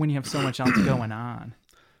 When you have so much else going on.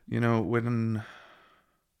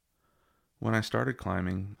 When I started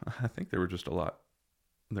climbing, I think there were just a lot.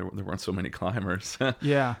 There weren't so many climbers.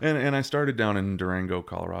 Yeah. And I started down in Durango,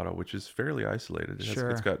 Colorado, which is fairly isolated.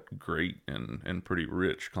 It's got great and pretty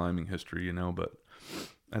rich climbing history, but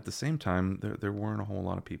at the same time, there weren't a whole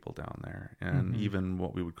lot of people down there. And even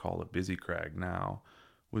what we would call a busy crag now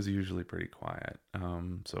was usually pretty quiet.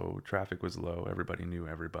 So traffic was low. Everybody knew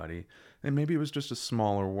everybody. And maybe it was just a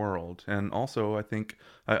smaller world. And also, I think,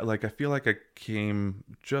 I feel like I came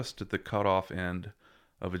just at the cutoff end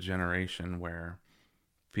of a generation where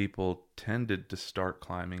people tended to start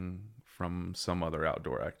climbing from some other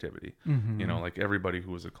outdoor activity. Like everybody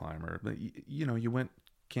who was a climber, you went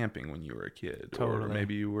camping when you were a kid. Totally. Or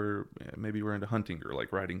maybe you were into hunting or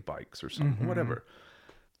riding bikes or something, whatever.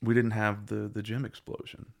 We didn't have the gym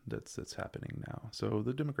explosion that's happening now. So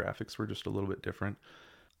the demographics were just a little bit different.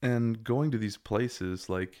 And going to these places,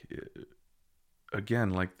 again,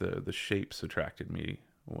 the shapes attracted me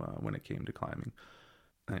when it came to climbing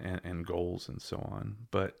and goals and so on.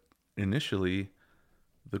 But initially,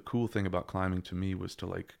 the cool thing about climbing to me was to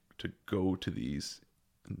go to these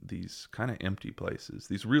kind of empty places,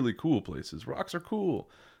 these really cool places. Rocks are cool.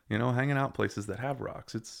 Hanging out places that have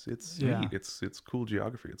rocks. It's neat. It's cool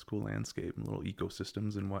geography. It's cool landscape and little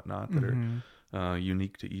ecosystems and whatnot that are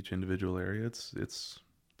unique to each individual area. It's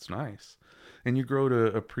nice, and you grow to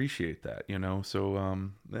appreciate that. So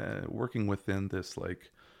working within this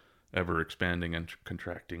ever expanding and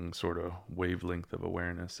contracting sort of wavelength of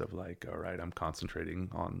awareness of all right, I'm concentrating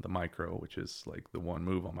on the micro, which is the one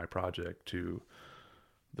move on my project, to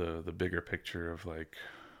the bigger picture of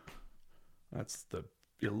that's the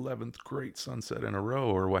 11th great sunset in a row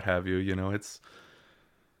or what have you. It's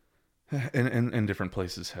and different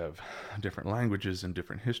places have different languages and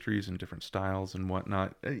different histories and different styles and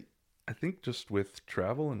whatnot. I think just with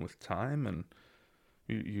travel and with time, and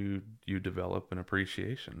you develop an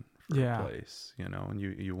appreciation for a place, and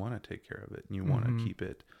you want to take care of it, and you want to keep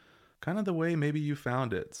it kind of the way maybe you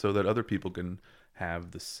found it, so that other people can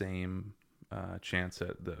have the same chance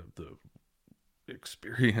at the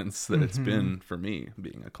experience that it's been for me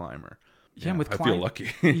being a climber. I feel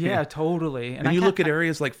lucky. Yeah, totally. And you look at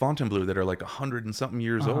areas like Fontainebleau that are 100 and something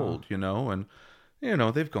years old, and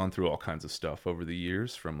they've gone through all kinds of stuff over the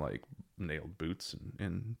years, from nailed boots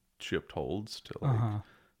and chipped holds to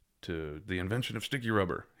to the invention of sticky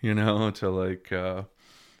rubber, to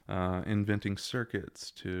inventing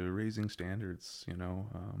circuits, to raising standards,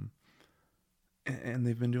 and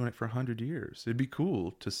they've been doing it for 100 years. It'd be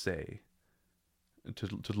cool to say,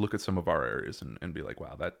 to look at some of our areas and be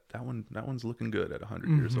wow, that one's looking good at 100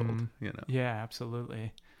 years old. Yeah,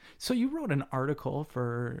 absolutely. So you wrote an article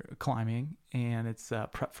for climbing, and it's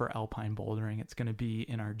Prep for Alpine Bouldering. It's going to be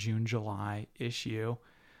in our June-July issue.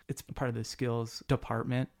 It's part of the skills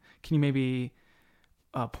department. Can you maybe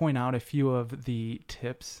point out a few of the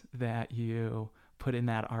tips that you put in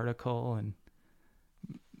that article, and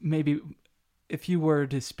maybe if you were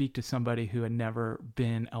to speak to somebody who had never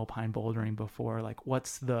been alpine bouldering before, like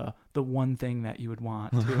what's the one thing that you would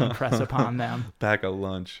want to impress upon them? Pack a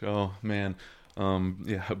lunch. Oh man.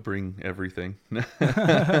 Yeah, bring everything.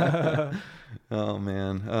 Oh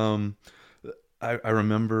man. I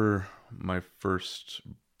remember my first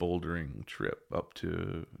bouldering trip up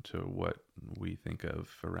to what we think of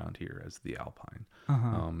around here as the Alpine.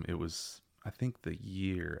 It was, I think, the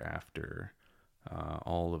year after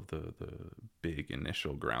all of the big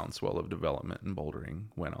initial groundswell of development and bouldering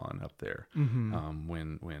went on up there.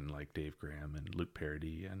 When like Dave Graham and Luke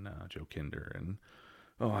Parody and Joe Kinder and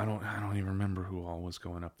I don't even remember who all was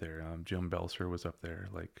going up there. Jim Belser was up there,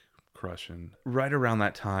 like crushing. Right around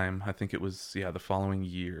that time, I think it was the following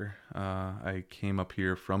year, I came up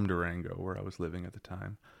here from Durango, where I was living at the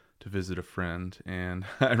time, to visit a friend, and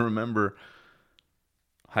I remember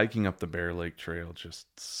hiking up the Bear Lake Trail,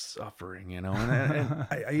 just suffering, and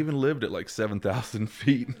I even lived at like 7,000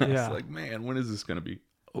 feet, and I was like, man, when is this going to be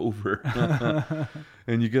over?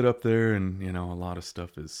 And you get up there, and a lot of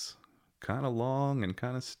stuff is kind of long and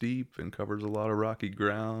kind of steep and covers a lot of rocky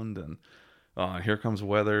ground, and here comes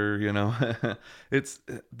weather.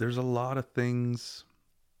 There's a lot of things.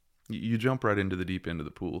 You jump right into the deep end of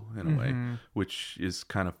the pool in a way, which is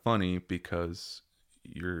kind of funny because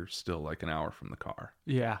you're still like an hour from the car.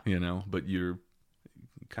 Yeah. But you're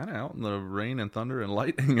kind of out in the rain and thunder and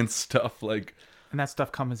lightning and stuff, like. And that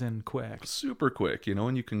stuff comes in quick. Super quick,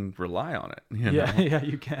 and you can rely on it. Yeah,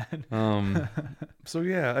 you can. So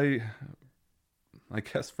yeah, I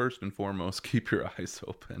guess first and foremost, keep your eyes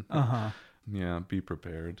open. Yeah, be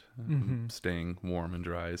prepared. Staying warm and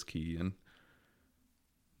dry is key, and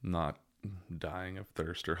not dying of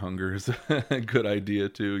thirst or hunger is a good idea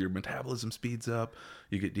too. Your metabolism speeds up.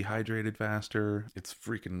 You get dehydrated faster. It's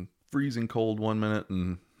freaking freezing cold one minute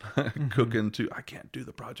and cooking too. I can't do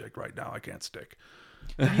the project right now. I can't stick.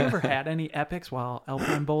 Have you ever had any epics while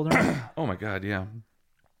alpine bouldering? Oh my God, yeah.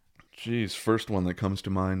 Jeez, first one that comes to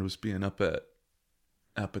mind was being up at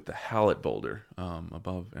the Hallett Boulder,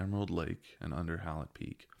 above Emerald Lake and under Hallett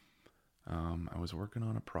Peak. I was working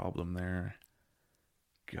on a problem there.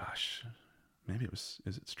 Gosh, maybe is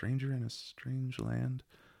it Stranger in a Strange Land?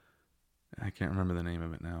 I can't remember the name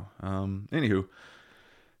of it now. Anywho,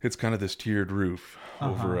 it's kind of this tiered roof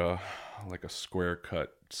over a square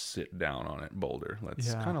cut sit down on it boulder.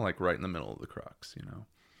 That's kind of like right in the middle of the crux,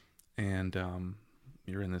 And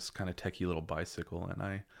you're in this kind of techie little bicycle, and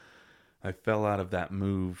I fell out of that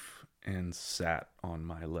move and sat on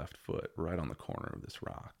my left foot right on the corner of this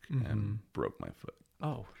rock and broke my foot.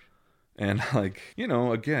 Oh. And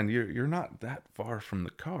again, you're not that far from the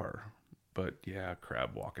car, but yeah,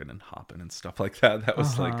 crab walking and hopping and stuff like that. That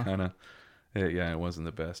was like kind of, it wasn't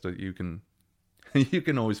the best. You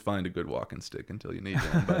can always find a good walking stick until you need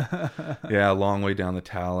one. But yeah, a long way down the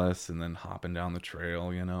Talus and then hopping down the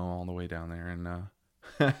trail, all the way down there.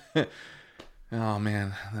 And oh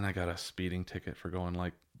man, then I got a speeding ticket for going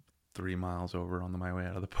like 3 miles over on my way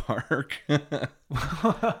out of the park.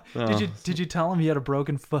 Did you tell him you had a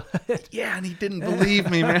broken foot? Yeah, and he didn't believe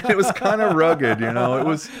me, man. It was kind of rugged,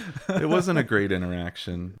 It wasn't a great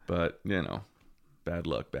interaction, but bad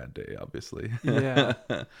luck, bad day, obviously. Yeah.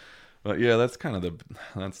 But yeah, that's kind of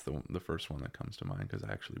the first one that comes to mind because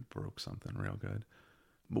I actually broke something real good.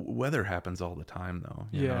 But weather happens all the time, though.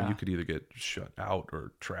 You could either get shut out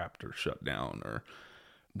or trapped or shut down. Or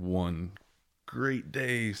one great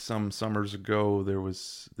day some summers ago, there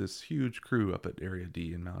was this huge crew up at Area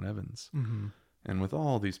D in Mount Evans. And with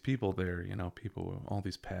all these people there, all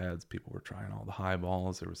these pads, people were trying all the high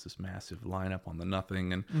balls. There was this massive lineup on the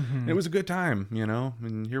nothing, and it was a good time,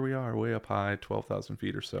 And here we are, way up high, 12,000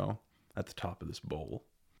 feet or so, at the top of this bowl.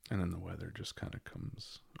 And then the weather just kind of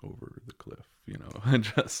comes over the cliff,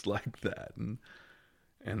 just like that. And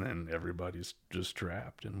then everybody's just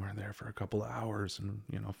trapped, and we're there for a couple of hours. And,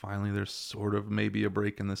 finally there's sort of maybe a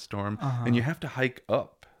break in the storm. And you have to hike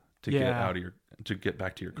up to get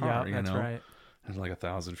back to your car, that's right. There's like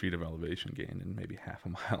 1,000 feet of elevation gain in maybe half a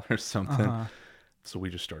mile or something. So we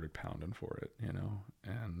just started pounding for it,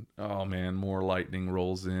 and oh man, more lightning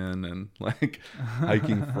rolls in, and like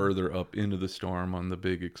hiking further up into the storm on the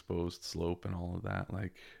big exposed slope and all of that.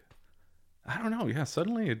 Like, I don't know. Yeah.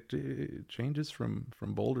 Suddenly it changes from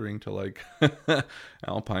bouldering to like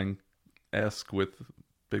Alpine-esque with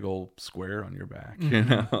big old square on your back,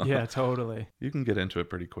 Yeah, totally. You can get into it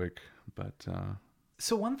pretty quick, but,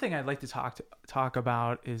 so one thing I'd like to talk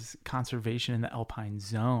about is conservation in the alpine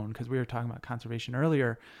zone, because we were talking about conservation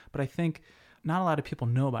earlier, but I think not a lot of people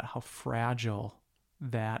know about how fragile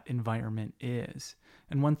that environment is.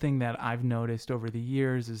 And one thing that I've noticed over the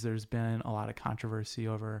years is there's been a lot of controversy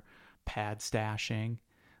over pad stashing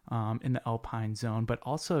in the alpine zone, but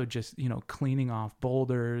also just, cleaning off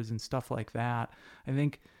boulders and stuff like that. I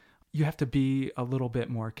think you have to be a little bit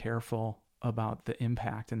more careful about the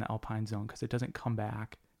impact in the alpine zone because it doesn't come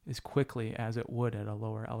back as quickly as it would at a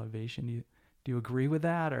lower elevation. Do you agree with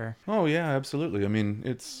that, or? Oh yeah, absolutely. I mean,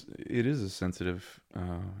 it is a sensitive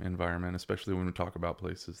environment, especially when we talk about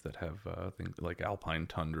places that have things like alpine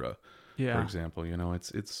tundra, for example.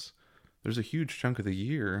 It's there's a huge chunk of the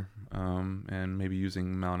year, and maybe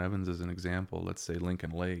using Mount Evans as an example, let's say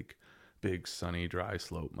Lincoln Lake, big sunny dry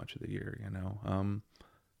slope much of the year,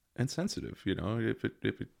 and sensitive. If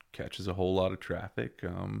it catches a whole lot of traffic,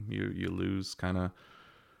 you lose kind of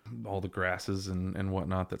all the grasses and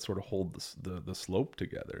whatnot that sort of hold the slope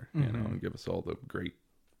together, and give us all the great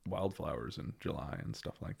wildflowers in July and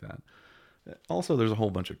stuff like that. Also, there's a whole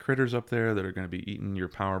bunch of critters up there that are going to be eating your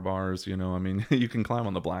power bars. I mean, you can climb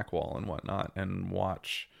on the black wall and whatnot and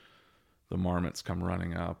watch the marmots come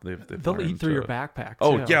running up. They'll eat through your backpack.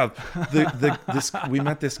 Oh yeah, we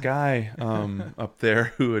met this guy up there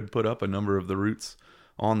who had put up a number of the roots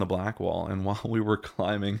on the black wall, and while we were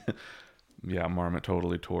climbing. Yeah, marmot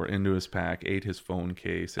totally tore into his pack, ate his phone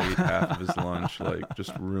case, ate half of his lunch,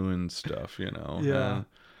 just ruined stuff, Yeah.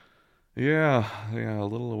 Yeah, a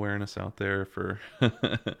little awareness out there for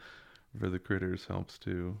for the critters helps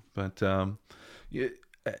too. But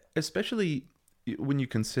especially when you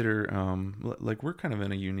consider, we're kind of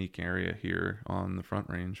in a unique area here on the Front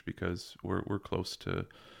Range because we're close to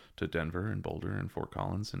Denver and Boulder and Fort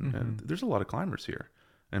Collins, and there's a lot of climbers here,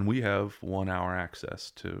 and we have 1 hour access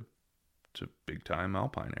to big time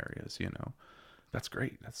alpine areas. That's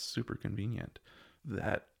great. That's super convenient.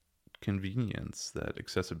 That convenience, that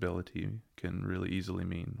accessibility can really easily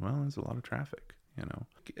mean, well, there's a lot of traffic.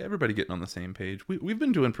 Everybody getting on the same page. We've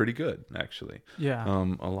been doing pretty good, actually. Yeah.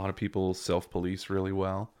 A lot of people self-police really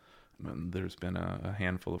well. There's been a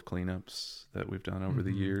handful of cleanups that we've done over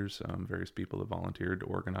the years. Various people have volunteered to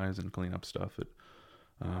organize and clean up stuff at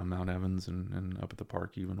Mount Evans and up at the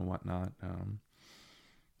park even and whatnot.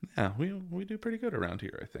 Yeah, we do pretty good around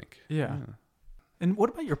here, I think. Yeah. And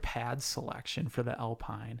what about your pad selection for the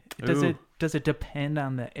alpine? Does it depend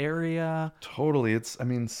on the area? Totally.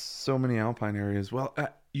 So many alpine areas. Well,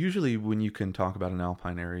 usually when you can talk about an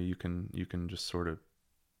alpine area, you can just sort of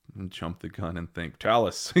jump the gun and think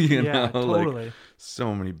Talus. Totally.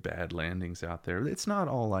 So many bad landings out there. It's not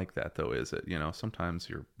all like that though, is it? Sometimes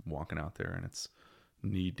you're walking out there and it's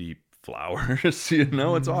knee deep flowers.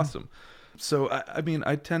 It's awesome. So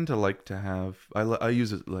I tend to like to have I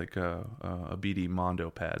use it like a BD Mondo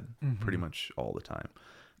pad pretty much all the time.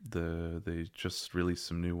 They just released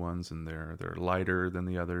some new ones and they're lighter than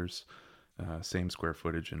the others, same square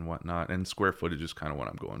footage and whatnot. And square footage is kind of what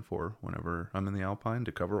I'm going for whenever I'm in the Alpine,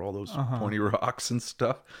 to cover all those pointy rocks and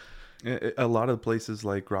stuff. A lot of places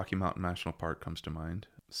like Rocky Mountain National Park comes to mind,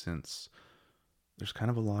 since there's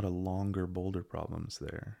kind of a lot of longer boulder problems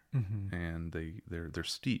there, and they're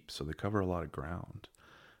steep, so they cover a lot of ground.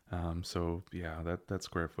 So yeah, that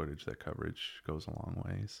square footage, that coverage goes a long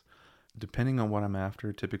ways. Depending on what I'm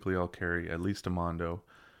after, typically I'll carry at least a Mondo,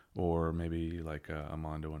 or maybe like a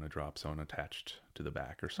Mondo and a drop zone attached to the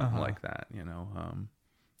back or something like that.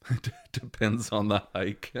 It depends on the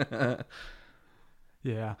hike.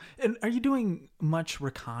 Yeah. And are you doing much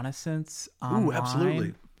reconnaissance online? Ooh,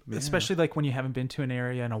 absolutely. Yeah. Especially like when you haven't been to an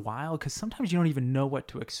area in a while, because sometimes you don't even know what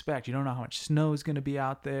to expect. You don't know how much snow is going to be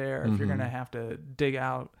out there, if you're going to have to dig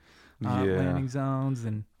out landing zones.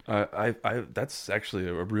 And I that's actually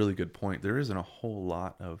a really good point. There isn't a whole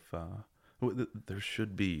lot of there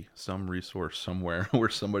should be some resource somewhere where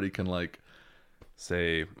somebody can like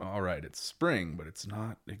say, all right, it's spring, but it's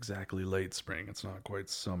not exactly late spring, it's not quite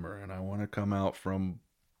summer, and I want to come out from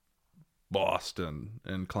Boston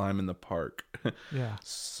and climb in the park. Yeah.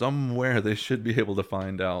 Somewhere they should be able to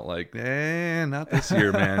find out, like, not this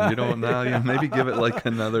year, man. You don't know. You maybe give it like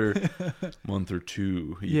another month or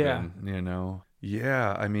two, even,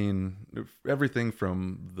 Yeah, I mean, everything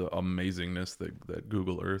from the amazingness that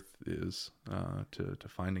Google Earth is to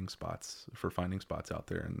finding spots out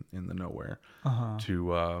there in the nowhere.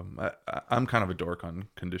 To I'm kind of a dork on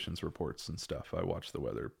conditions reports and stuff. I watch the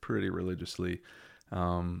weather pretty religiously.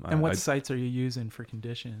 And what sites are you using for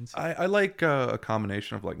conditions? I like a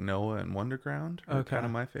combination of like NOAA and Wonderground are kind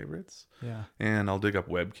of my favorites. Yeah. And I'll dig up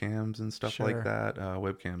webcams and stuff like that.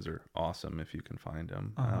 Webcams are awesome if you can find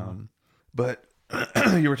them. But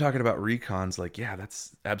you were talking about recons, like, yeah,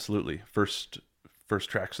 that's absolutely first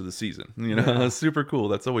tracks of the season. Super cool.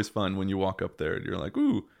 That's always fun when you walk up there and you're like,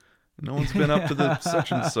 ooh, No one's been up to the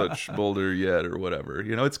such and such boulder yet or whatever.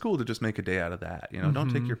 You know, it's cool to just make a day out of that. You know,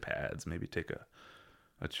 don't take your pads, maybe take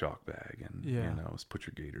a chalk bag and, you know, put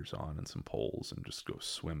your gaiters on and some poles and just go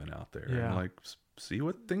swimming out there and like see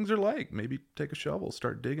what things are like. Maybe take a shovel,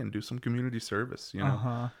 start digging, do some community service, you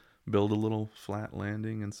know, build a little flat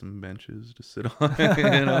landing and some benches to sit on,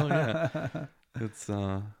 you know, It's,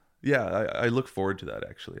 I look forward to that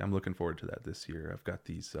actually. I'm looking forward to that this year. I've got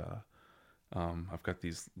these, I'm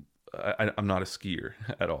not a skier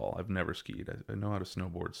at all. I've never skied. I know how to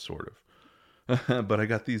snowboard, sort of. But I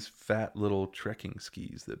got these fat little trekking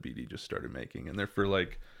skis that BD just started making. And they're for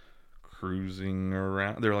like cruising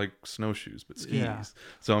around. They're like snowshoes, but skis. Yeah.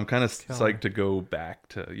 So I'm kind of psyched to go back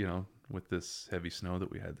to, you know, with this heavy snow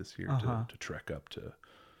that we had this year to trek up to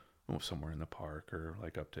somewhere in the park or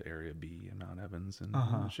like up to Area B in Mount Evans and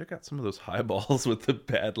check out some of those high balls with the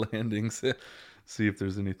bad landings. See if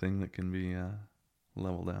there's anything that can be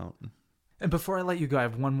leveled out. And before I let you go, I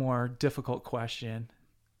have one more difficult question.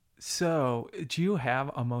 So, do you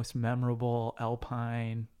have a most memorable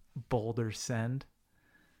alpine boulder send?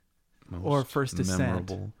 Or first ascent?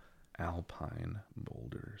 Memorable alpine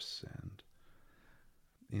boulder send.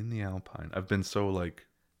 In the alpine. I've been so like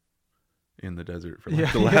in the desert for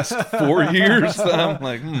like the last 4 years. I'm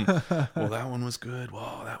like, well, that one was good.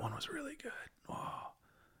 Whoa, that one was really good. Whoa.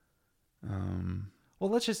 Well,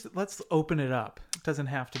 let's open it up. It doesn't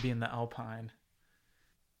have to be in the alpine.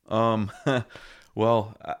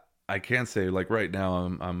 Well, I can't say like right now.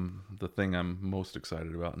 I'm the thing I'm most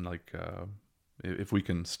excited about, and like if we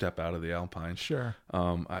can step out of the alpine, sure.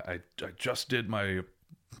 I just did my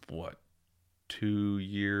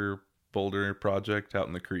 2-year boulder project out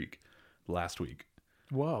in the creek last week.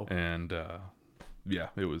 Whoa. And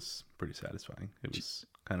it was pretty satisfying. It was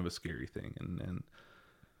kind of a scary thing and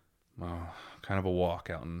kind of a walk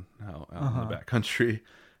out in the backcountry.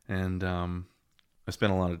 And I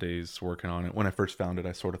spent a lot of days working on it. When I first found it,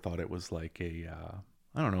 I sort of thought it was like it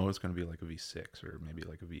was going to be like a V6 or maybe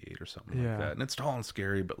like a V8 or something like that. And it's tall and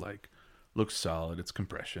scary, but like looks solid. It's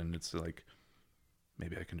compression. It's like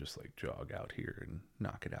maybe I can just like jog out here and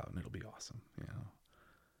knock it out and it'll be awesome, you know.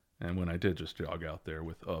 And when I did just jog out there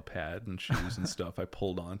with a pad and shoes and stuff, I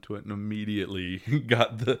pulled onto it and immediately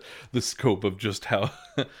got the scope of just how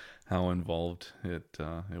involved it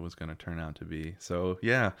was going to turn out to be. So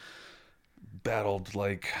yeah, battled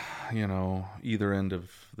like, you know, either end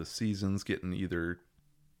of the seasons, getting either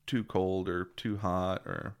too cold or too hot,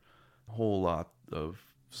 or a whole lot of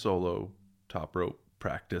solo top rope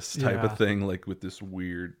practice type of thing, like with this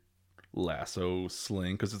weird lasso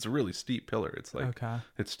sling, because it's a really steep pillar. It's like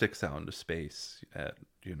it sticks out into space at,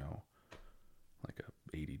 you know, like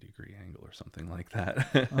a 80-degree angle or something like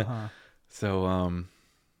that. So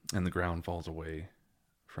and the ground falls away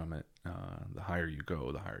from it. The higher you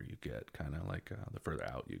go, the higher you get, kind of like the further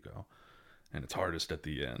out you go, and it's hardest at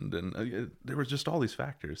the end. And there was just all these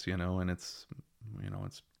factors, you know. And it's, you know,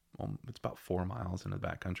 it's about 4 miles into the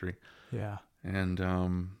backcountry. Yeah. And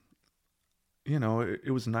you know,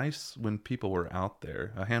 it was nice when people were out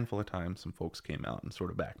there. A handful of times, some folks came out and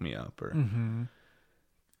sort of backed me up. Or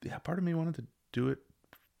part of me wanted to do it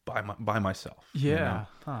by myself. Yeah.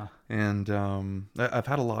 You know? And I've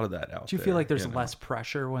had a lot I out there. Do you feel like there's less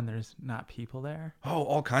pressure when there's not people there? Oh,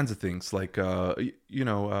 all kinds of things. Like, you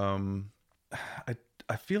know,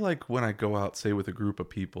 I feel like when I go out, say with a group of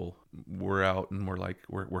people, we're out and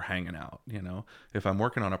we're hanging out, you know. If I'm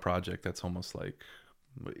working on a project, that's almost like,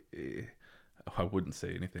 I wouldn't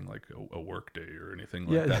say anything like a work day or anything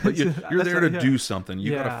like that. But you're there to do something.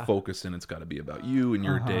 You got to focus, and it's got to be about you and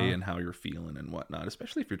your day and how you're feeling and whatnot,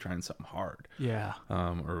 especially if you're trying something hard. Yeah.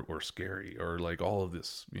 Or scary, or like all of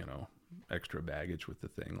this, you know, extra baggage with the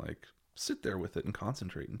thing. Like, sit there with it and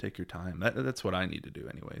concentrate and take your time. That's what I need to do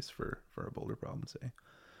anyways for a boulder problem, say.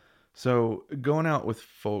 So going out with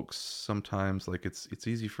folks sometimes, like it's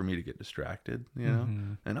easy for me to get distracted, you know,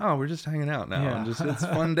 and we're just hanging out now and just it's a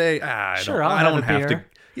fun day. I don't have to.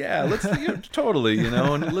 Yeah, let's totally, you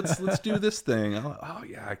know, and let's do this thing.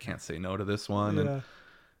 I can't say no to this one. Yeah. And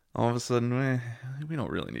all of a sudden, we don't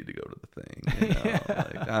really need to go to the thing. You know?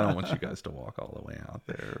 Like, I don't want you guys to walk all the way out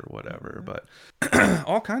there or whatever. But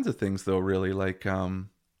all kinds of things, though, really, like, you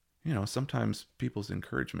know, sometimes people's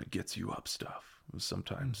encouragement gets you up stuff.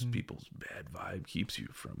 Sometimes people's bad vibe keeps you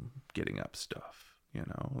from getting up stuff, you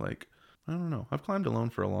know, like, I don't know. I've climbed alone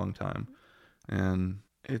for a long time, and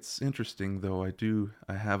it's interesting though.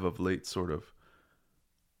 I have of late sort of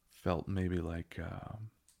felt maybe like,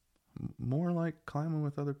 more like climbing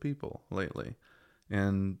with other people lately.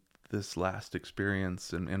 And this last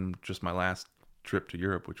experience and just my last trip to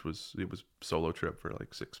Europe, it was solo trip for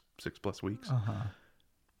like six plus weeks.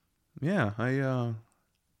 Yeah,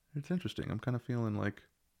 it's interesting. I'm kind of feeling like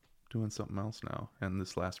doing something else now, and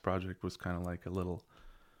this last project was kind of like a little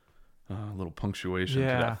punctuation to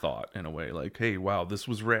that thought in a way. Like, hey, wow, this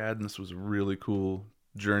was rad, and this was a really cool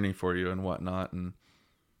journey for you and whatnot. And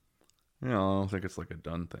I don't think it's like a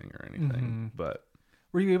done thing or anything. But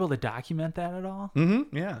were you able to document that at all?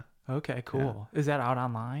 Yeah. Okay, cool. Yeah. Is that out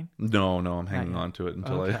online? No, I'm hanging on to it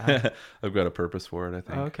until I've got a purpose for it, I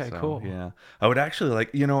think. Okay, so, cool. Yeah. I would actually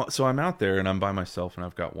so I'm out there and I'm by myself and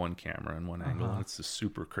I've got one camera and one angle, and it's a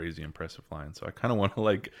super crazy impressive line. So I kind of want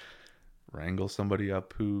to wrangle somebody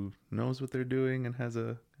up who knows what they're doing and has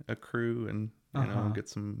a crew, and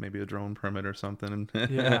get maybe a drone permit or something,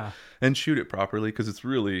 and and shoot it properly, because it's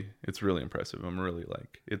really impressive. I'm really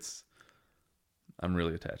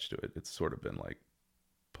attached to it. It's sort of been like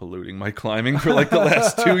polluting my climbing for like the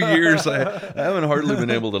last 2 years. I haven't hardly been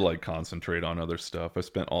able to concentrate on other stuff. I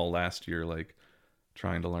spent all last year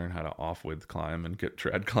trying to learn how to off-width climb and get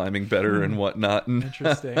trad climbing better and whatnot. And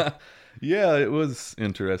interesting. Yeah, it was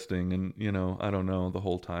interesting. And I don't know, the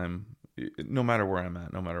whole time, no matter where I'm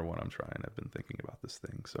at, no matter what I'm trying, I've been thinking about this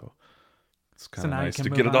thing. So it's kind of nice to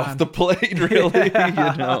get it off the plate, really.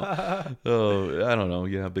 Oh, I don't know.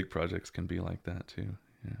 Yeah, big projects can be like that too.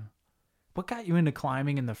 Yeah. What got you into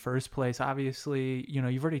climbing in the first place? Obviously,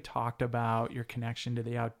 you've already talked about your connection to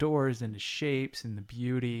the outdoors and the shapes and the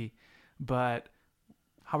beauty, but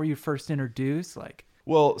how were you first introduced?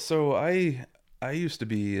 Well, so I used to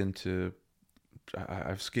be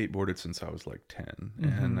I've skateboarded since I was 10,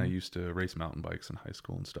 and I used to race mountain bikes in high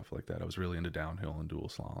school and stuff like that. I was really into downhill and dual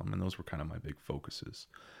slalom, and those were kind of my big focuses.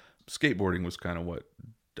 Skateboarding was kind of what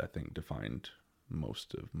I think defined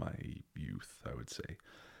most of my youth, I would say.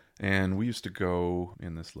 And we used to go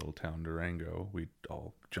in this little town, Durango. We'd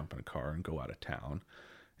all jump in a car and go out of town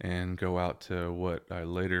and go out to what I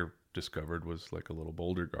later discovered was a little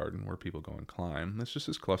boulder garden where people go and climb. It's just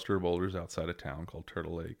this cluster of boulders outside of town called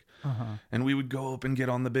Turtle Lake. And we would go up and get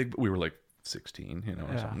on the big, we were 16,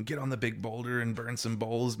 or something, get on the big boulder and burn some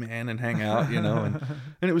bowls, man, and hang out, and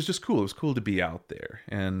it was just cool. It was cool to be out there.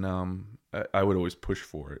 And I would always push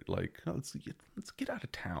for it. Let's get out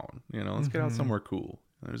of town, let's get out somewhere cool.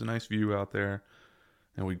 There's a nice view out there,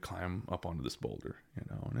 and we'd climb up onto this boulder,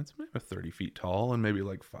 and it's maybe 30 feet tall and maybe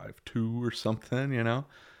 5'2" or something,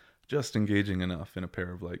 just engaging enough in a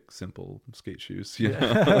pair of simple skate shoes,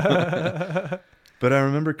 But I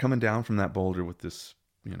remember coming down from that boulder with this,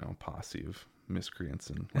 posse of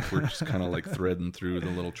miscreants, and we're just kind of threading through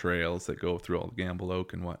the little trails that go through all the Gamble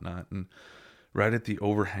Oak and whatnot. And right at the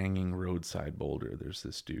overhanging roadside boulder, there's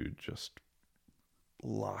this dude just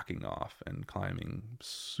locking off and climbing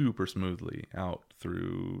super smoothly out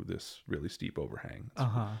through this really steep overhang.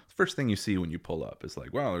 The first thing you see when you pull up is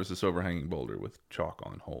wow, there's this overhanging boulder with chalk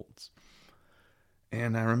on holds.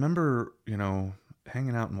 And I remember,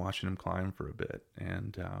 hanging out and watching him climb for a bit,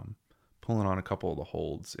 and pulling on a couple of the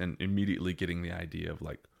holds, and immediately getting the idea of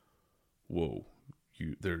whoa,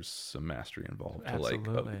 there's some mastery involved.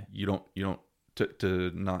 Absolutely. You don't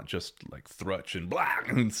to not just thrutch and blah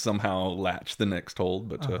and somehow latch the next hold,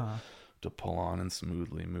 but to pull on and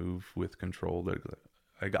smoothly move with control.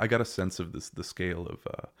 I got a sense of the scale of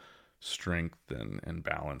strength and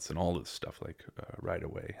balance and all this stuff right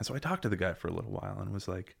away. And so I talked to the guy for a little while and was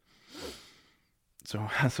like, so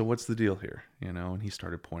what's the deal here? And he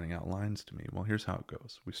started pointing out lines to me. Well, here's how it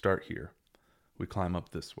goes. We start here, we climb up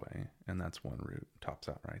this way, and that's one route, tops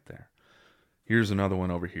out right there. Here's another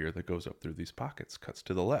one over here that goes up through these pockets, cuts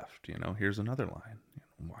to the left. Here's another line.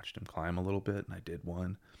 Watched him climb a little bit, and I did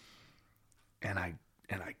one, and I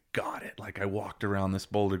got it. I walked around this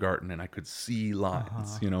boulder garden, and I could see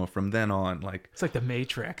lines. From then on, it's like the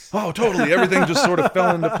Matrix. Oh, totally. Everything just sort of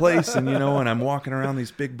fell into place, and and I'm walking around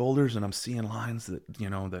these big boulders, and I'm seeing lines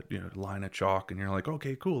that line of chalk, and you're like,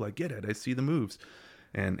 okay, cool, I get it. I see the moves.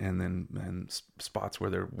 And then spots where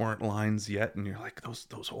there weren't lines yet, and you're like,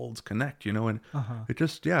 those holds connect, and it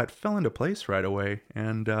just it fell into place right away,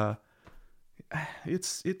 and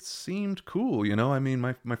it seemed cool, I mean,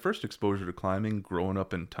 my first exposure to climbing growing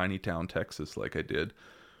up in tiny town Texas, like I did,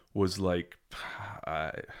 was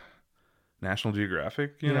National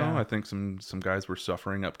Geographic, you know. I think some guys were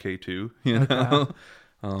suffering up K2, you know.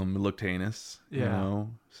 It looked heinous, you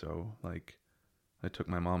know. So I took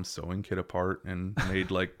my mom's sewing kit apart and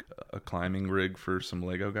made a climbing rig for some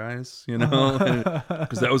Lego guys, you know,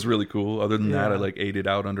 because that was really cool. Other than that, I ate it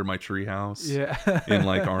out under my treehouse in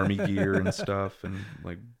Army gear and stuff, and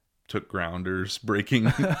took grounders,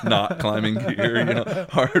 breaking not climbing gear, you know,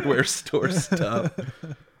 hardware store stuff.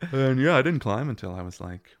 And I didn't climb until I was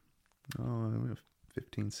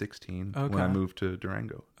 15, 16 when I moved to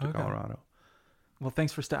Durango, to Colorado. Well,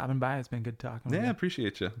 thanks for stopping by. It's been good talking with you. Yeah,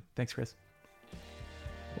 appreciate you. Thanks, Chris.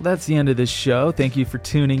 Well, that's the end of this show. Thank you for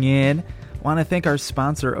tuning in. I want to thank our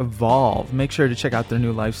sponsor, Evolve. Make sure to check out their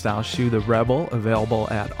new lifestyle shoe, the Rebel, available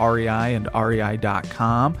at REI and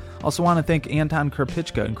REI.com. Also want to thank Anton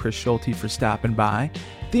Karpichka and Chris Schulte for stopping by.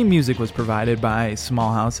 Theme music was provided by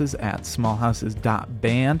Small Houses at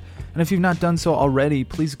smallhouses.band. And if you've not done so already,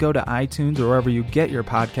 please go to iTunes or wherever you get your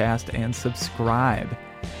podcast and subscribe.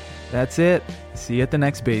 That's it. See you at the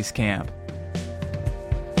next base camp.